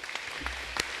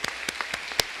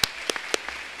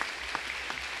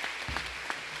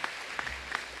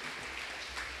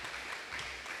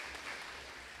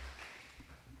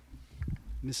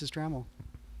 Mrs. Trammell.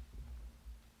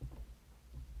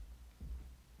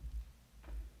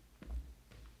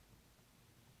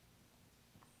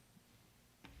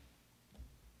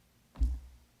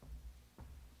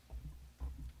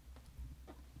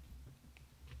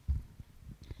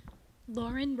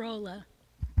 Lauren Rolla.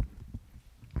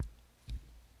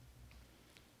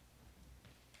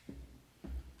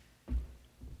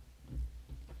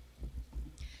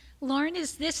 Lauren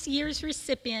is this year's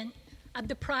recipient of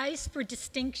the Prize for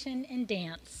Distinction in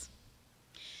Dance.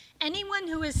 Anyone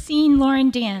who has seen Lauren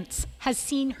dance has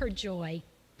seen her joy.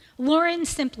 Lauren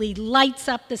simply lights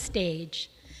up the stage.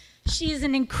 She is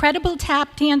an incredible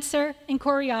tap dancer and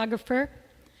choreographer,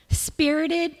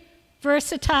 spirited,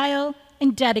 versatile,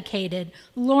 and dedicated.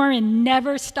 Lauren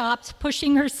never stops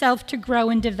pushing herself to grow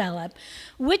and develop,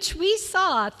 which we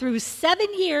saw through 7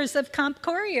 years of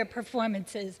ComCoria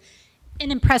performances,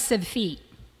 an impressive feat.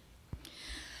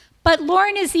 But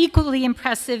Lauren is equally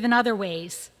impressive in other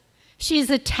ways. She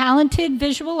is a talented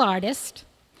visual artist.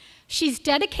 She's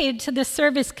dedicated to the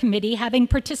service committee, having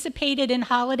participated in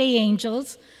Holiday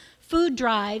Angels, food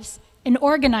drives, and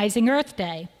organizing Earth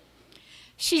Day.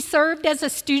 She served as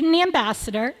a student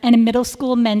ambassador and a middle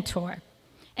school mentor,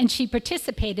 and she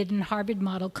participated in Harvard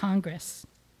Model Congress.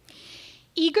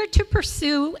 Eager to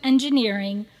pursue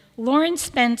engineering, Lauren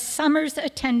spent summers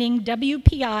attending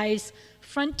WPI's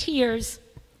Frontiers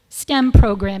STEM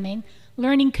programming,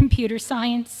 learning computer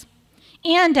science,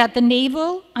 and at the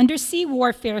Naval Undersea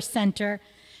Warfare Center,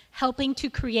 helping to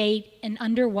create an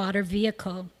underwater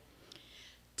vehicle.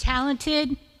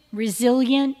 Talented,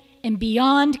 resilient, and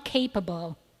beyond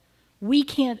capable. We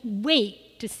can't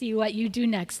wait to see what you do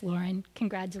next, Lauren.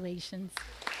 Congratulations.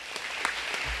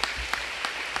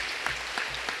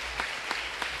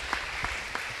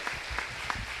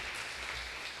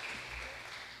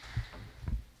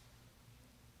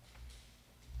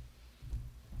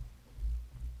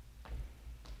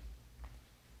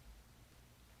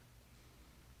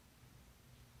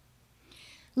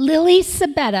 Lily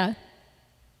Sabetta.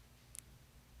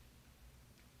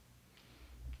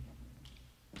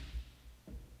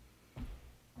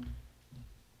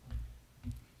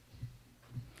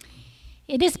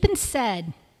 It has been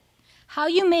said, how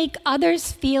you make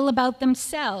others feel about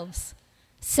themselves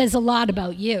says a lot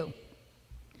about you.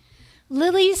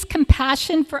 Lily's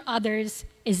compassion for others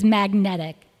is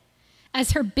magnetic,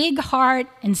 as her big heart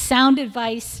and sound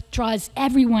advice draws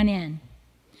everyone in.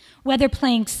 Whether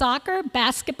playing soccer,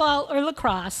 basketball, or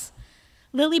lacrosse,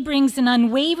 Lily brings an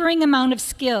unwavering amount of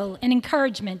skill and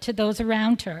encouragement to those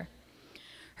around her.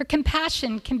 Her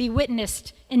compassion can be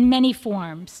witnessed in many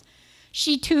forms.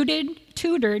 She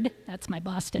tutored, that's my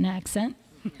Boston accent,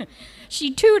 she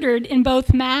tutored in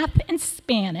both math and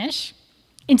Spanish,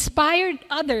 inspired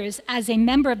others as a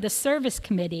member of the service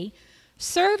committee,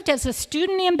 served as a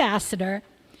student ambassador,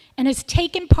 and has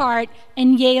taken part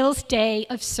in Yale's Day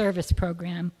of Service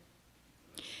program.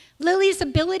 Lily's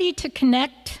ability to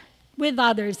connect with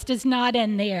others does not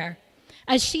end there,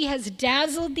 as she has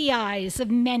dazzled the eyes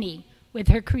of many with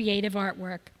her creative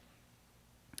artwork.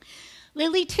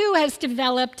 Lily, too, has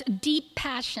developed a deep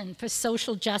passion for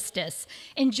social justice,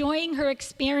 enjoying her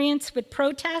experience with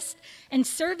protest and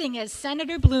serving as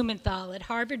Senator Blumenthal at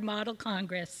Harvard Model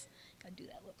Congress. Gotta do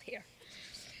that little here.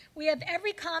 We have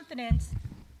every confidence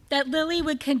that Lily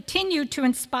would continue to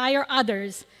inspire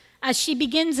others as she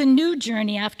begins a new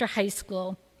journey after high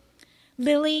school.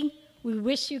 Lily, we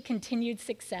wish you continued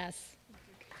success.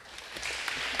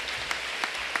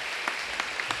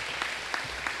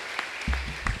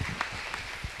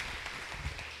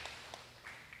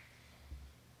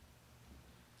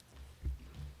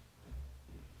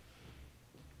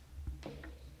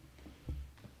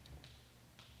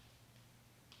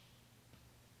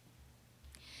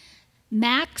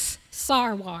 Max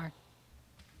Sarwar.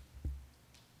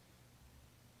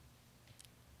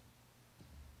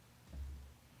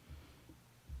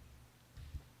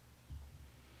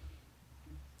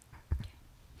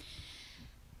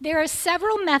 There are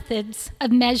several methods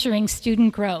of measuring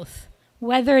student growth.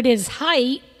 Whether it is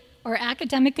height or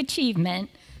academic achievement,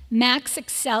 Max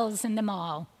excels in them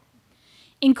all.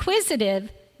 Inquisitive,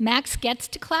 Max gets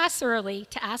to class early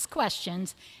to ask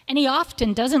questions, and he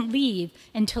often doesn't leave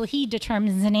until he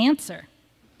determines an answer.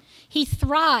 He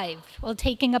thrived while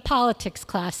taking a politics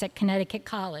class at Connecticut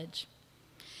College.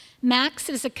 Max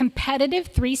is a competitive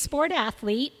three-sport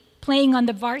athlete, playing on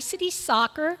the varsity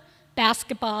soccer,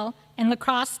 basketball, and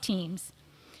lacrosse teams.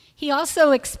 He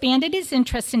also expanded his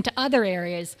interest into other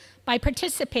areas by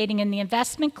participating in the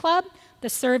investment club, the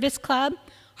service club,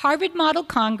 Harvard Model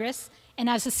Congress, and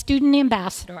as a student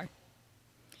ambassador.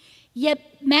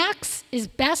 Yet Max is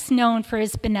best known for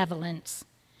his benevolence.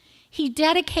 He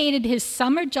dedicated his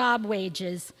summer job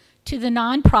wages to the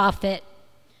nonprofit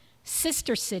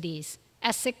Sister Cities,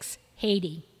 Essex,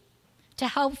 Haiti, to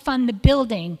help fund the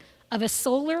building of a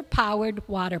solar-powered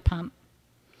water pump.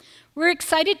 We're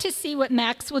excited to see what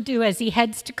Max will do as he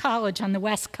heads to college on the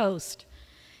West Coast.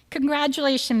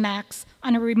 Congratulations, Max,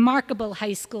 on a remarkable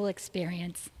high school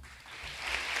experience.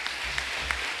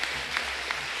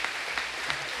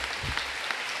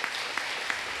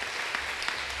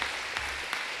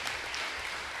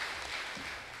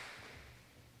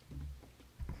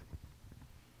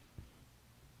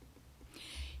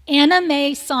 Anna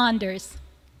Mae Saunders.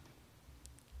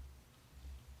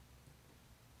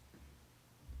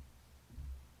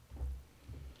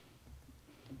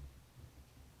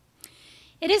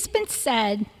 It has been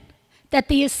said that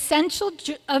the essential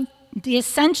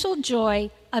joy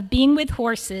of being with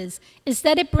horses is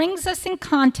that it brings us in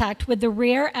contact with the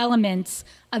rare elements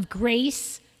of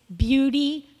grace,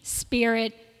 beauty,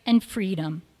 spirit, and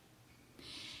freedom.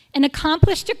 An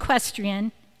accomplished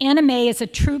equestrian, Anna Mae is a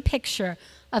true picture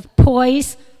of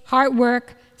poise, hard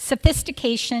work,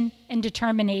 sophistication, and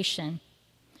determination.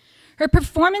 Her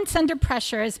performance under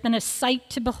pressure has been a sight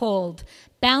to behold,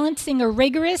 balancing a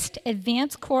rigorous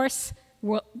advanced course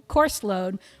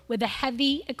load with a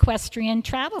heavy equestrian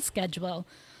travel schedule.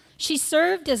 She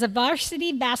served as a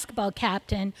varsity basketball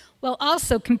captain while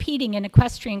also competing in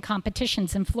equestrian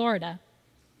competitions in Florida.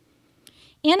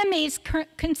 Anna Mae's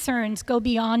concerns go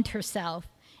beyond herself,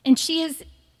 and she has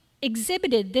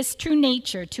exhibited this true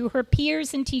nature to her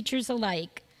peers and teachers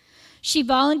alike. She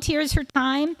volunteers her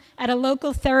time at a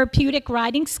local therapeutic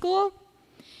riding school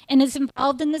and is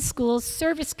involved in the school's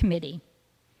service committee.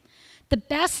 The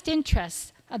best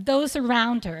interests of those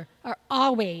around her are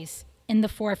always in the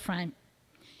forefront.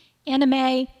 Anna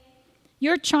Mae,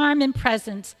 your charm and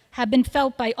presence have been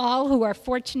felt by all who are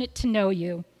fortunate to know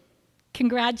you.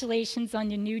 Congratulations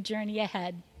on your new journey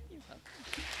ahead.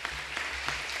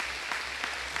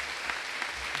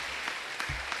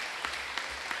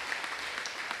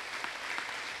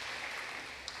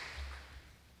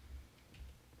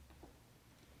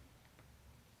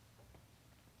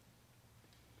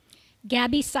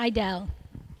 Gabby Seidel.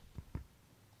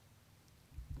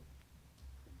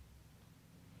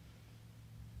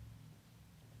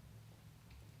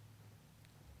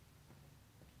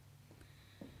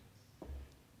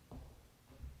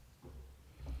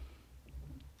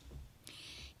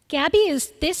 Gabby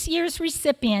is this year's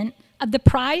recipient of the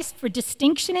Prize for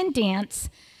Distinction in Dance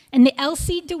and the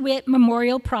Elsie DeWitt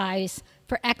Memorial Prize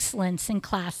for Excellence in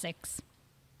Classics.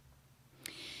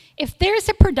 If there's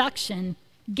a production,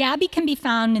 Gabby can be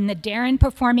found in the Darren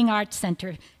Performing Arts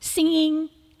Center, singing,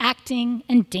 acting,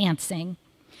 and dancing.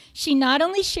 She not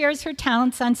only shares her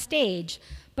talents on stage,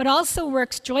 but also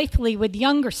works joyfully with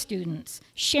younger students,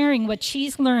 sharing what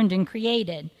she's learned and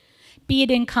created, be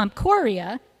it in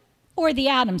Comp-Coria or the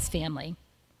Addams Family.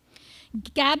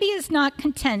 Gabby is not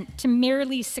content to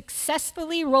merely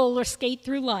successfully roller skate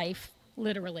through life,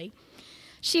 literally.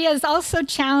 She has also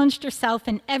challenged herself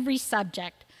in every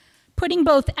subject, putting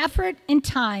both effort and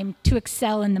time to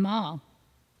excel in them all.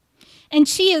 And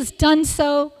she has done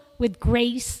so with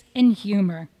grace and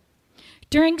humor.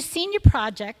 During senior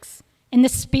projects, in the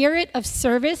spirit of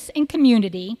service and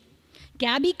community,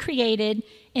 Gabby created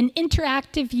an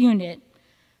interactive unit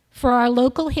for our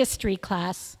local history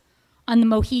class on the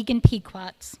Mohegan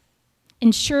Pequots,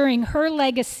 ensuring her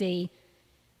legacy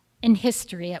in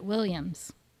history at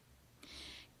Williams.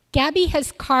 Gabby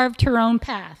has carved her own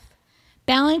path,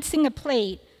 balancing a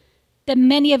plate that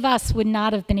many of us would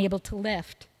not have been able to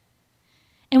lift.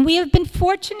 And we have been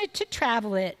fortunate to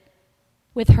travel it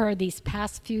with her these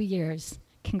past few years.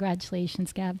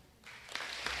 Congratulations, Gab.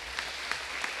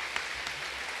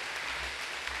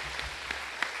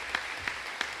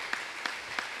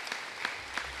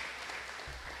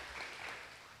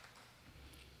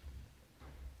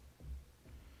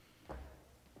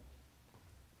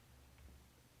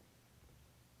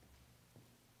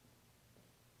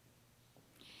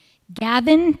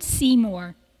 Gavin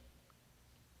Seymour.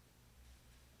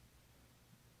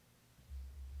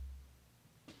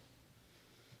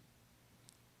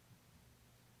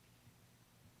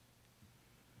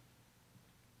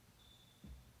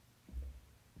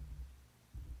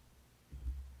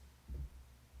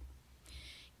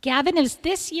 Gavin is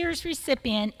this year's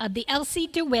recipient of the Elsie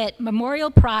DeWitt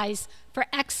Memorial Prize for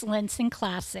Excellence in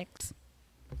Classics.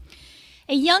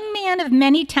 A young man of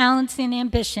many talents and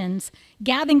ambitions,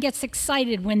 Gavin gets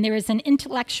excited when there is an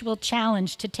intellectual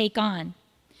challenge to take on.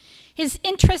 His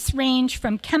interests range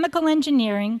from chemical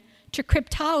engineering to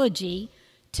cryptology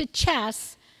to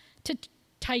chess to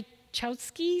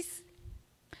Tchaikovsky's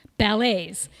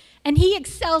ballets, and he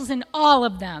excels in all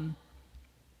of them,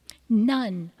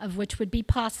 none of which would be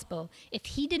possible if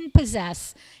he didn't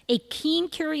possess a keen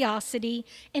curiosity,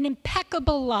 an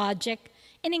impeccable logic,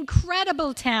 an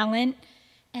incredible talent,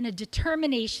 and a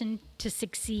determination to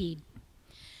succeed.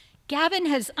 Gavin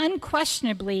has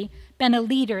unquestionably been a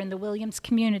leader in the Williams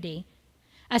community.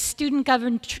 As student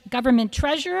government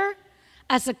treasurer,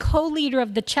 as a co-leader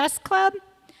of the chess club,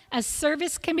 as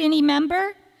service committee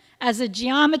member, as a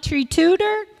geometry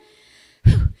tutor,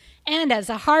 and as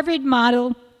a Harvard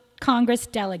Model Congress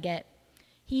delegate.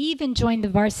 He even joined the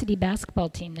varsity basketball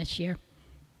team this year.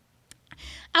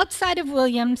 Outside of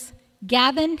Williams,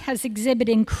 Gavin has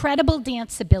exhibited incredible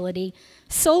dance ability,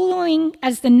 soloing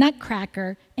as the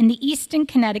Nutcracker in the Easton,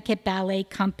 Connecticut Ballet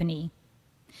Company.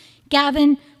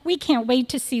 Gavin, we can't wait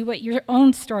to see what your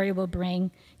own story will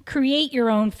bring. Create your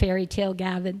own fairy tale,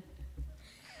 Gavin.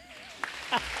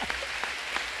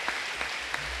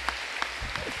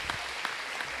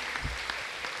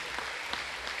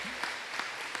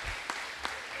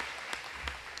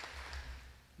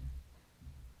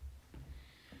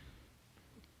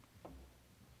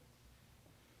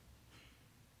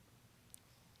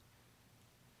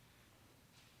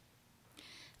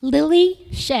 Lily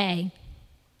Shea.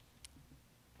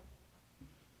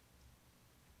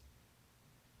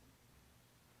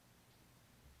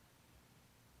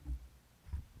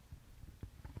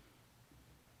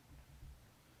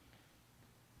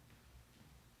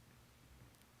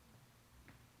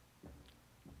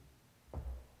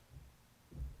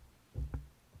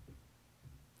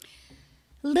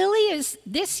 Lily is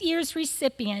this year's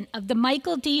recipient of the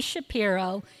Michael D.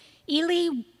 Shapiro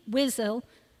Elie Wiesel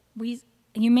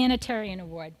Humanitarian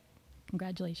Award.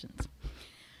 Congratulations.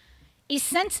 A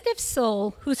sensitive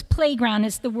soul whose playground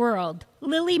is the world,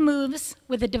 Lily moves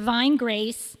with a divine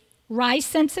grace, wry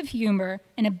sense of humor,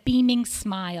 and a beaming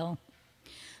smile.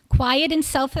 Quiet and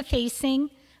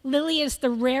self-effacing, Lily is the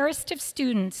rarest of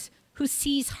students who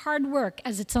sees hard work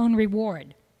as its own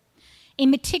reward. A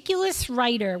meticulous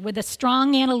writer with a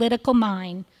strong analytical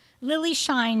mind, Lily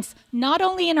shines not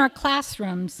only in our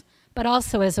classrooms, but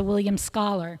also as a Williams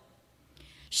Scholar.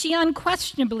 She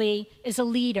unquestionably is a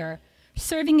leader,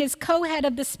 serving as co-head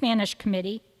of the Spanish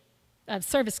committee,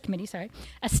 service committee,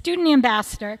 a student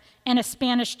ambassador, and a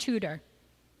Spanish tutor.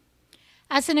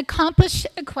 As an accomplished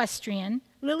equestrian,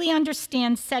 Lily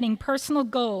understands setting personal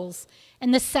goals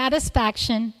and the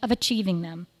satisfaction of achieving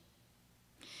them.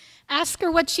 Ask her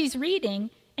what she's reading,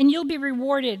 and you'll be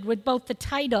rewarded with both the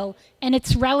title and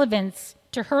its relevance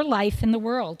to her life in the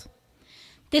world.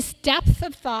 This depth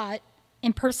of thought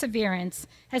and perseverance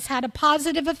has had a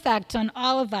positive effect on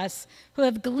all of us who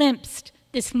have glimpsed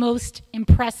this most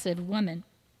impressive woman.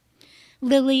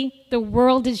 Lily, the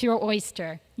world is your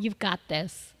oyster. You've got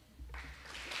this.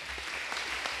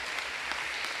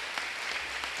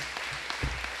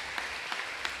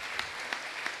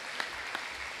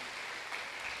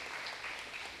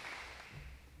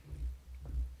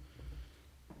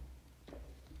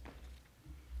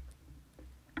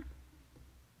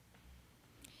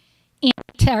 Anna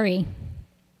Terry.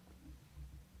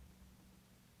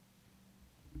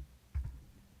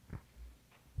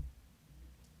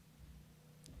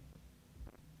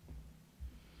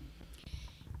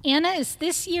 Anna is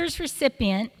this year's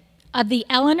recipient of the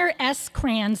Eleanor S.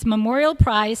 Kranz Memorial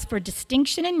Prize for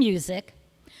Distinction in Music,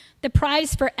 the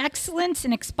Prize for Excellence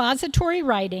in Expository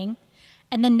Writing,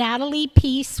 and the Natalie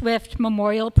P. Swift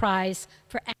Memorial Prize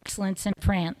for Excellence in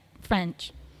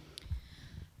French.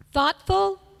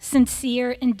 Thoughtful,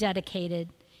 sincere, and dedicated,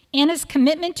 Anna's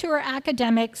commitment to her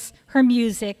academics, her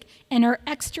music, and her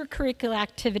extracurricular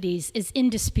activities is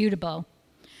indisputable.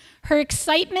 Her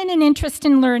excitement and interest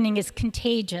in learning is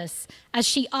contagious as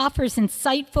she offers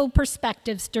insightful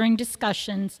perspectives during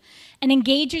discussions and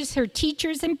engages her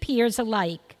teachers and peers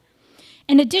alike.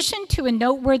 In addition to a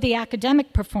noteworthy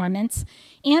academic performance,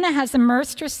 Anna has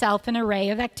immersed herself in an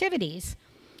array of activities.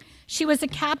 She was a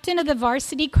captain of the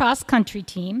varsity cross-country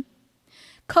team,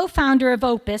 co-founder of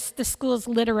Opus, the school's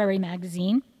literary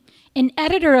magazine, an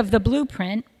editor of The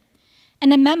Blueprint,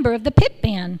 and a member of the Pit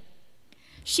Band.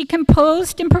 She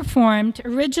composed and performed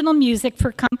original music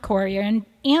for Concordia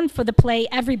and for the play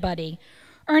Everybody,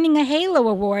 earning a Halo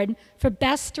Award for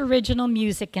Best Original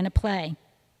Music in a Play.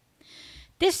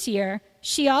 This year,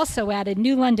 she also added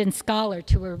New London Scholar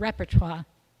to her repertoire.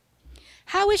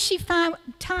 How has she found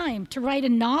time to write a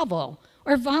novel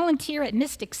or volunteer at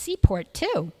Mystic Seaport,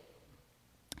 too?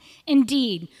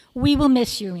 Indeed, we will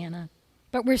miss you, Anna,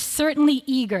 but we're certainly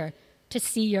eager to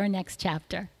see your next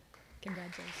chapter.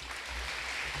 Congratulations.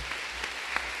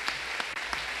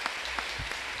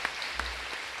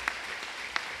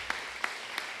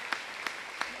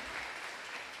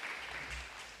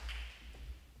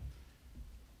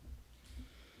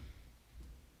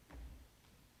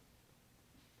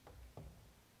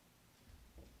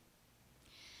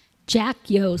 Jack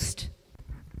Yost.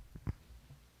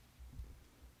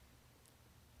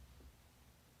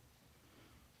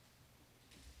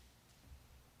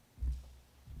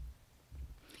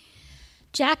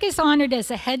 Jack is honored as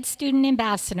a head student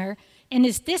ambassador and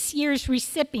is this year's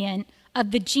recipient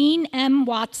of the Jean M.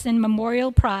 Watson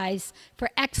Memorial Prize for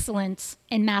Excellence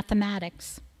in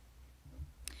Mathematics.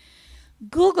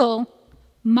 Google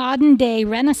modern day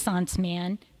Renaissance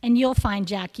man, and you'll find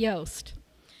Jack Yost.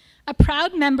 A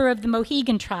proud member of the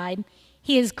Mohegan tribe,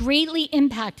 he has greatly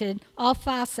impacted all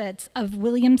facets of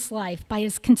William's life by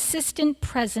his consistent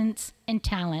presence and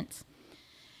talents.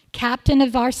 Captain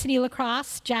of varsity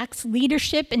lacrosse, Jack's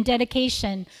leadership and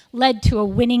dedication led to a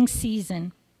winning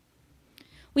season.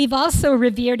 We've also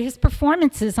revered his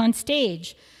performances on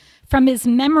stage, from his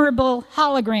memorable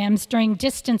holograms during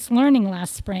distance learning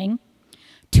last spring,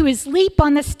 to his leap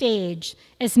on the stage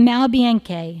as Mal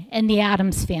Bianchi and the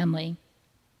Addams Family.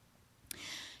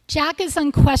 Jack is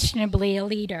unquestionably a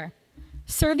leader,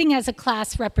 serving as a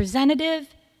class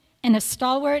representative and a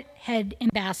stalwart head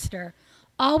ambassador,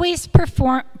 always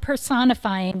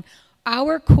personifying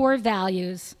our core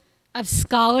values of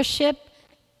scholarship,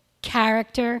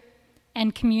 character,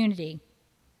 and community.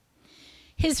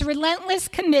 His relentless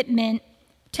commitment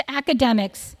to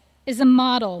academics is a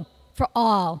model for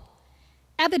all,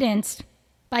 evidenced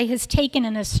by his taking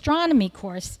an astronomy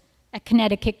course at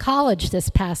Connecticut College this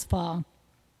past fall.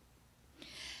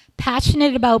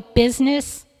 Passionate about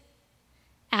business,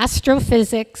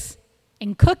 astrophysics,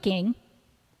 and cooking,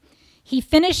 he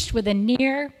finished with a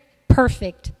near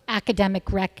perfect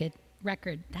academic record.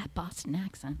 That Boston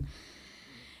accent.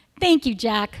 Thank you,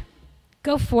 Jack.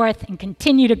 Go forth and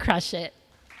continue to crush it.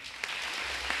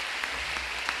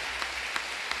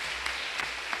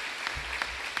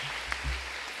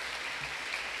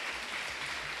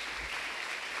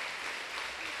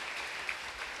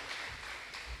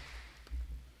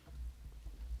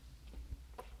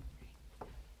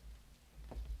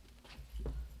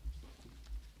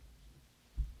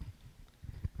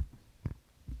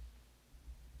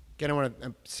 Again, I want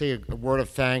to say a word of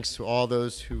thanks to all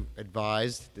those who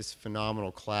advised this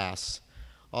phenomenal class.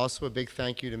 Also, a big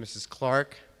thank you to Mrs.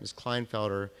 Clark, Ms.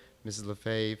 Kleinfelder, Mrs.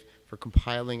 Lefebvre for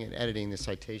compiling and editing the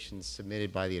citations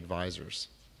submitted by the advisors.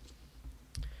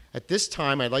 At this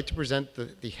time, I'd like to present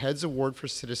the Heads Award for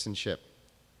Citizenship,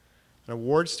 an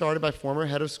award started by former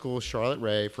head of school Charlotte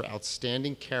Ray for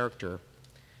outstanding character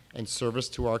and service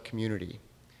to our community.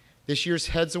 This year's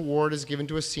Heads Award is given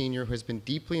to a senior who has been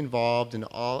deeply involved in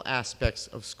all aspects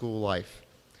of school life,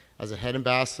 as a head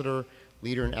ambassador,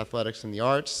 leader in athletics and the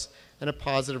arts, and a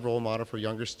positive role model for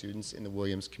younger students in the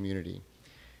Williams community.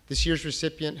 This year's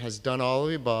recipient has done all of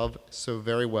the above so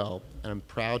very well, and I'm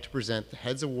proud to present the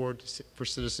Heads Award for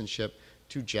Citizenship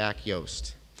to Jack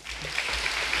Yost.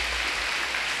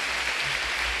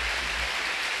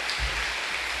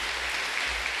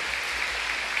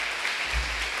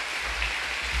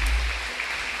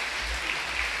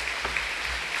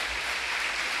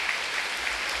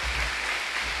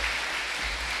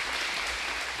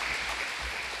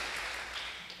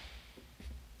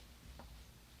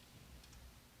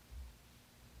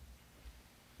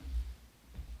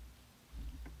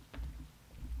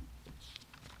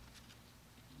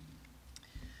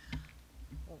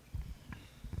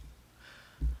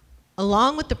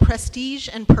 Along with the prestige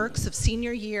and perks of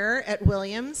senior year at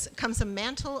Williams comes a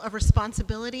mantle of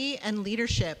responsibility and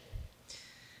leadership.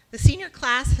 The senior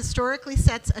class historically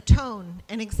sets a tone,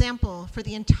 an example for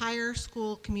the entire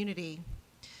school community.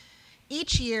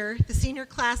 Each year, the senior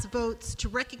class votes to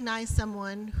recognize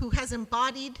someone who has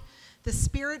embodied the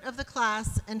spirit of the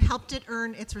class and helped it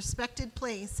earn its respected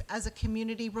place as a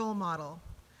community role model.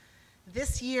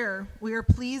 This year, we are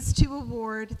pleased to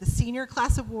award the Senior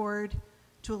Class Award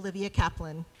to Olivia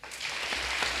Kaplan.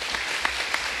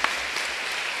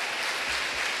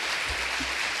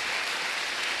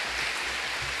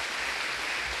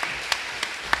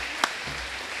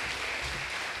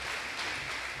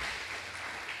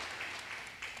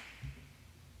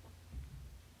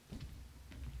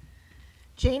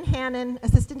 Jane Hannon,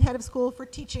 Assistant Head of School for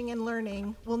Teaching and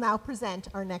Learning, will now present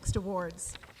our next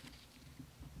awards.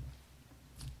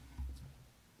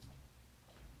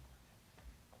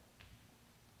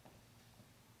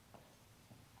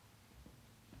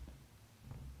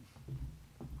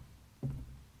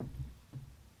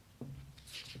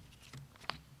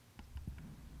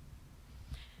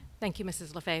 Thank you,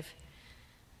 Mrs. Lefebvre.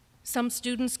 Some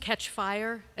students catch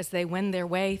fire as they wend their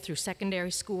way through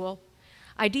secondary school.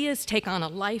 Ideas take on a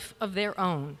life of their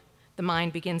own. The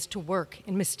mind begins to work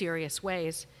in mysterious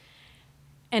ways.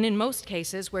 And in most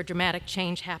cases where dramatic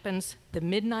change happens, the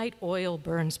midnight oil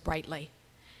burns brightly.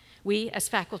 We, as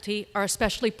faculty, are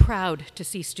especially proud to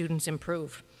see students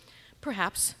improve,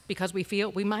 perhaps because we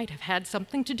feel we might have had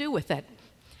something to do with it.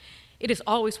 It is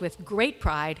always with great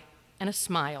pride and a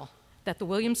smile that the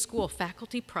Williams School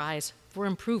Faculty Prize for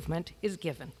Improvement is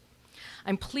given.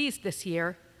 I'm pleased this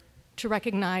year to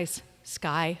recognize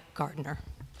Sky Gardner.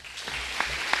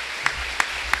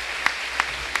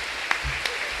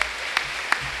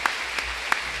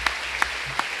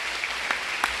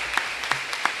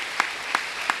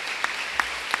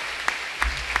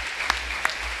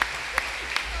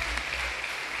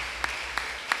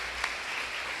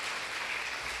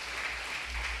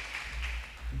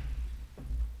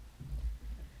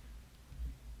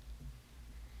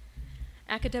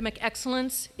 Academic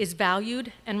excellence is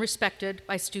valued and respected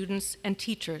by students and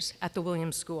teachers at the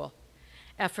Williams School.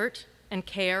 Effort and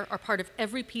care are part of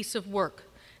every piece of work.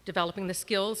 Developing the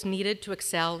skills needed to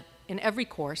excel in every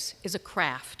course is a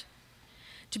craft.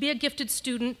 To be a gifted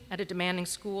student at a demanding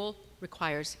school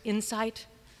requires insight,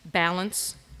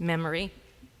 balance, memory,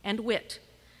 and wit,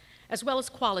 as well as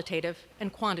qualitative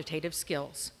and quantitative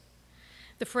skills.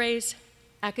 The phrase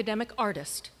academic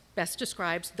artist best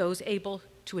describes those able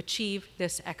to achieve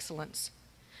this excellence.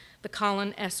 The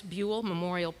Colin S. Buell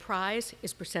Memorial Prize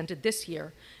is presented this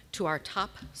year to our top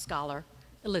scholar,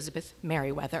 Elizabeth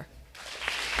Merriweather.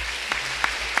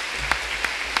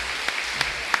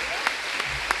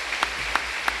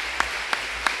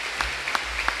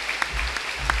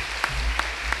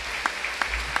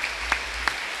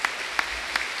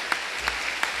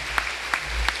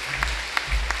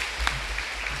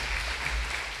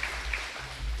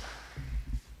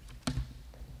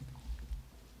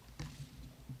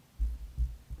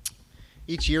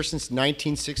 Each year since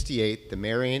 1968, the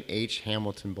Marion H.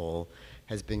 Hamilton Bowl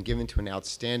has been given to an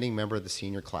outstanding member of the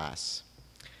senior class.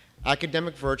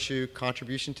 Academic virtue,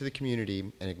 contribution to the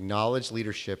community, and acknowledged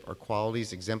leadership are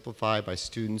qualities exemplified by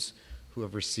students who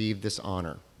have received this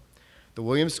honor. The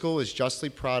Williams School is justly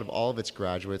proud of all of its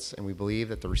graduates, and we believe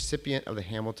that the recipient of the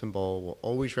Hamilton Bowl will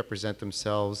always represent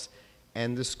themselves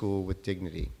and the school with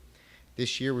dignity.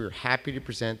 This year, we are happy to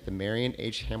present the Marion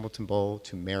H. Hamilton Bowl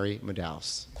to Mary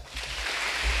Modaus.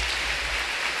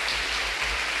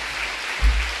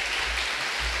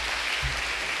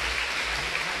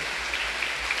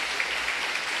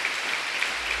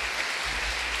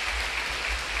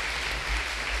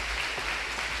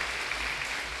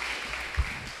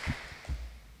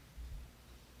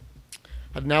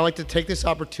 I'd now like to take this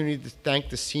opportunity to thank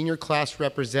the senior class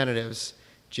representatives,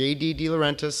 J.D.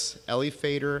 DeLaurentis, Ellie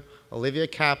Fader, Olivia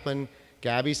Kaplan,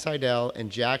 Gabby Seidel, and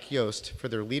Jack Yost for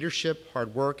their leadership,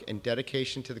 hard work, and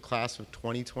dedication to the class of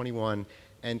 2021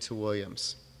 and to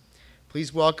Williams.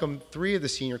 Please welcome 3 of the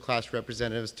senior class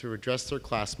representatives to address their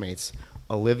classmates,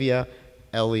 Olivia,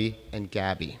 Ellie, and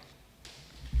Gabby.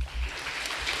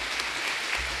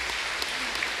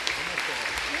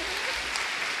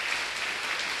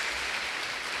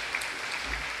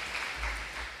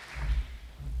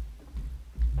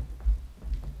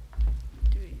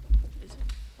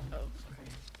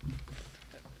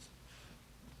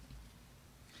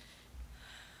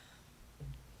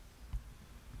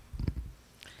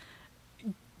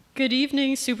 Good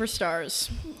evening,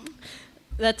 superstars.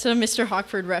 That's a Mr.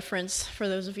 Hawkford reference for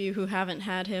those of you who haven't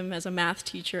had him as a math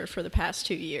teacher for the past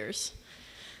 2 years.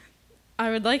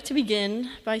 I would like to begin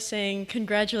by saying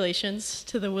congratulations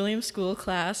to the Williams School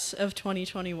class of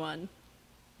 2021.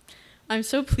 I'm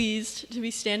so pleased to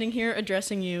be standing here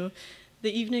addressing you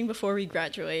the evening before we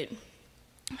graduate.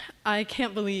 I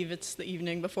can't believe it's the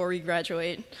evening before we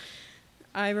graduate.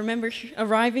 I remember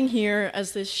arriving here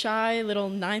as this shy little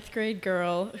 9th grade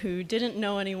girl who didn't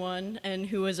know anyone and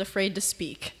who was afraid to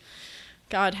speak.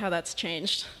 God, how that's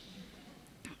changed.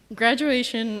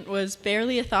 Graduation was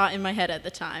barely a thought in my head at the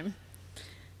time.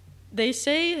 They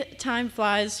say time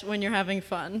flies when you're having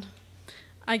fun.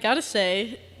 I gotta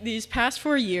say, these past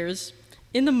 4 years,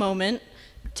 in the moment,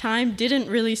 time didn't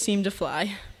really seem to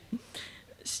fly.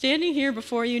 Standing here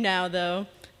before you now, though,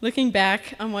 looking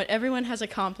back on what everyone has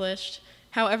accomplished,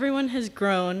 how everyone has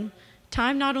grown,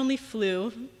 time not only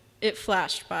flew, it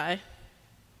flashed by.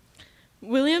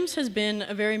 Williams has been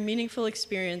a very meaningful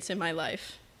experience in my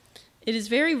life. It is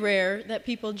very rare that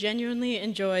people genuinely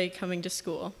enjoy coming to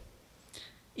school.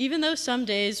 Even though some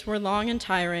days were long and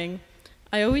tiring,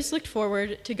 I always looked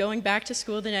forward to going back to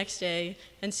school the next day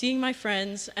and seeing my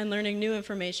friends and learning new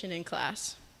information in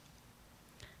class.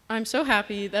 I'm so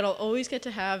happy that I'll always get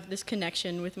to have this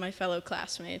connection with my fellow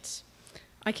classmates.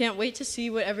 I can't wait to see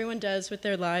what everyone does with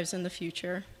their lives in the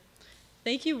future.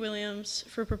 Thank you, Williams,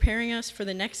 for preparing us for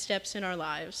the next steps in our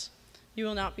lives. You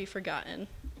will not be forgotten.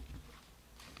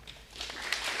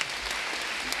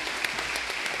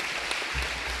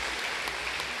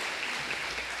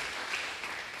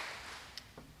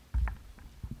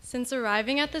 Since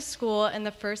arriving at the school in the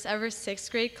first ever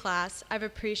 6th grade class, I've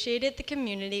appreciated the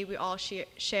community we all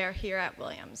share here at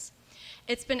Williams.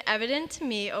 It's been evident to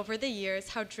me over the years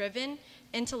how driven,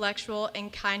 intellectual,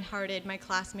 and kind-hearted my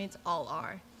classmates all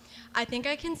are. I think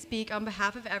I can speak on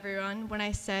behalf of everyone when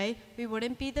I say we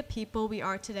wouldn't be the people we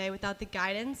are today without the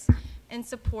guidance and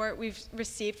support we've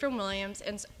received from Williams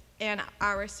and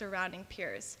our surrounding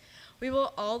peers. We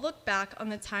will all look back on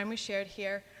the time we shared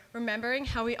here, remembering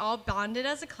how we all bonded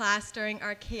as a class during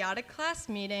our chaotic class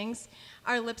meetings,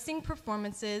 our lip-sync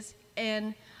performances,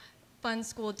 and fun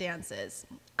school dances.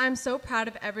 I'm so proud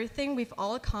of everything we've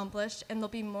all accomplished, and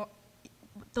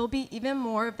there'll be even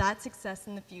more of that success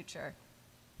in the future.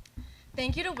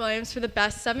 Thank you to Williams for the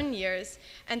best 7 years,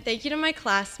 and thank you to my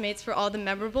classmates for all the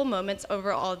memorable moments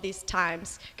over all of these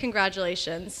times.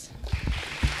 Congratulations.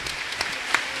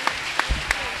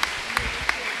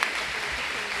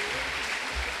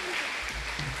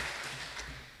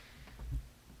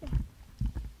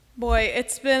 Boy,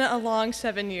 it's been a long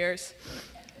 7 years.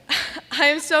 I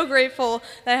am so grateful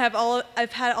that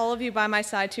I've had all of you by my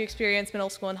side to experience middle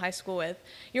school and high school with.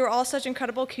 You are all such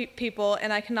incredible people,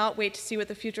 and I cannot wait to see what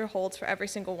the future holds for every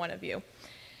single one of you.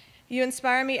 You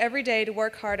inspire me every day to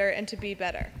work harder and to be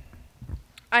better.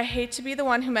 I hate to be the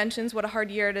one who mentions what a hard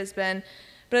year it has been,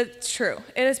 but it's true.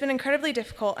 It has been incredibly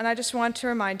difficult, and I just want to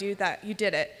remind you that you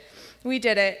did it. We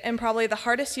did it, and probably the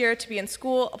hardest year to be in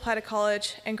school, apply to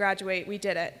college, and graduate, we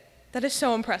did it. That is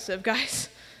so impressive, guys.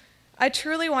 I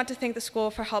truly want to thank the school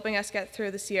for helping us get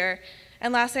through this year.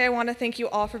 And lastly, I want to thank you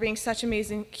all for being such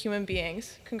amazing human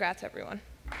beings. Congrats, everyone.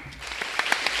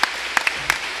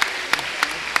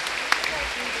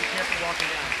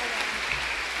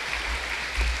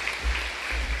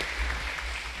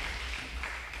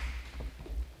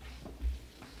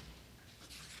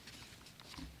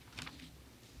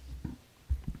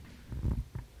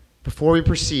 Before we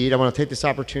proceed, I want to take this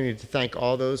opportunity to thank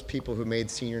all those people who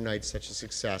made senior night such a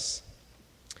success.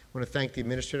 I want to thank the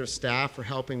administrative staff for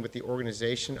helping with the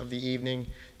organization of the evening.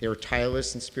 They were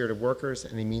tireless and spirited workers,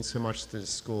 and they mean so much to the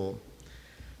school.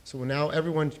 So now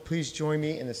everyone, please join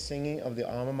me in the singing of the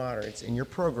alma mater. It's in your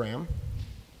program.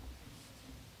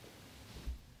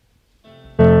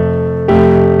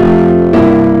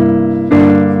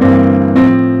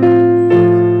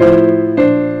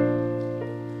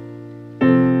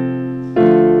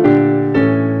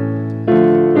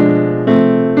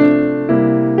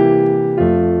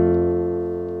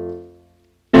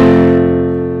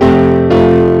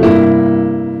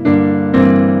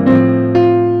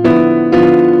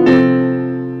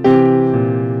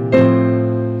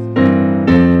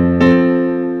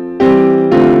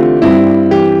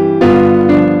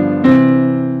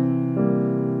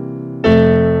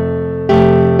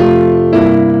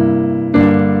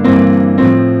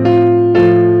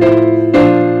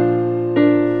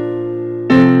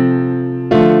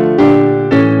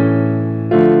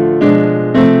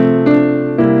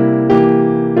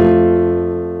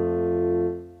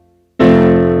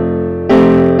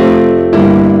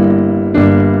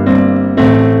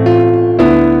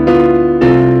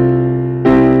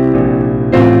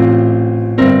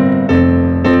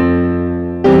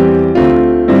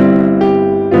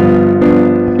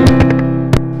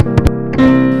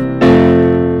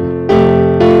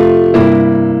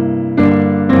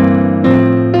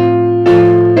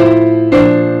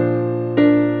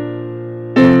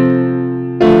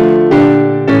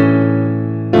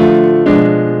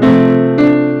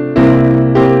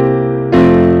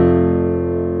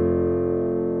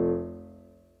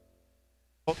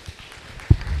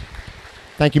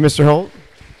 Thank you, Mr. Holt.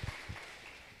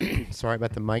 Sorry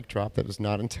about the mic drop. That was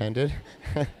not intended.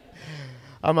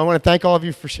 I want to thank all of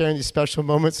you for sharing these special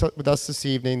moments with us this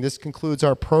evening. This concludes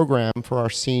our program for our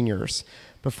seniors.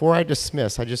 Before I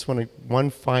dismiss, I just want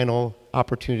one final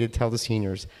opportunity to tell the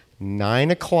seniors, 9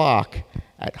 o'clock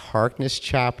at Harkness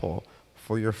Chapel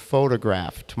for your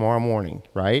photograph tomorrow morning,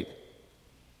 right?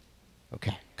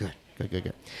 Okay, good.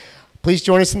 Please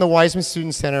join us in the Wiseman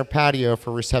Student Center patio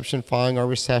for reception following our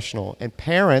recessional. And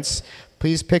parents,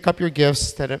 please pick up your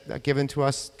gifts that are given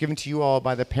to you all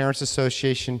by the Parents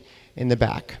Association in the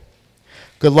back.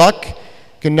 Good luck,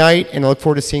 good night, and I look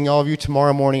forward to seeing all of you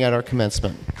tomorrow morning at our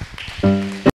commencement.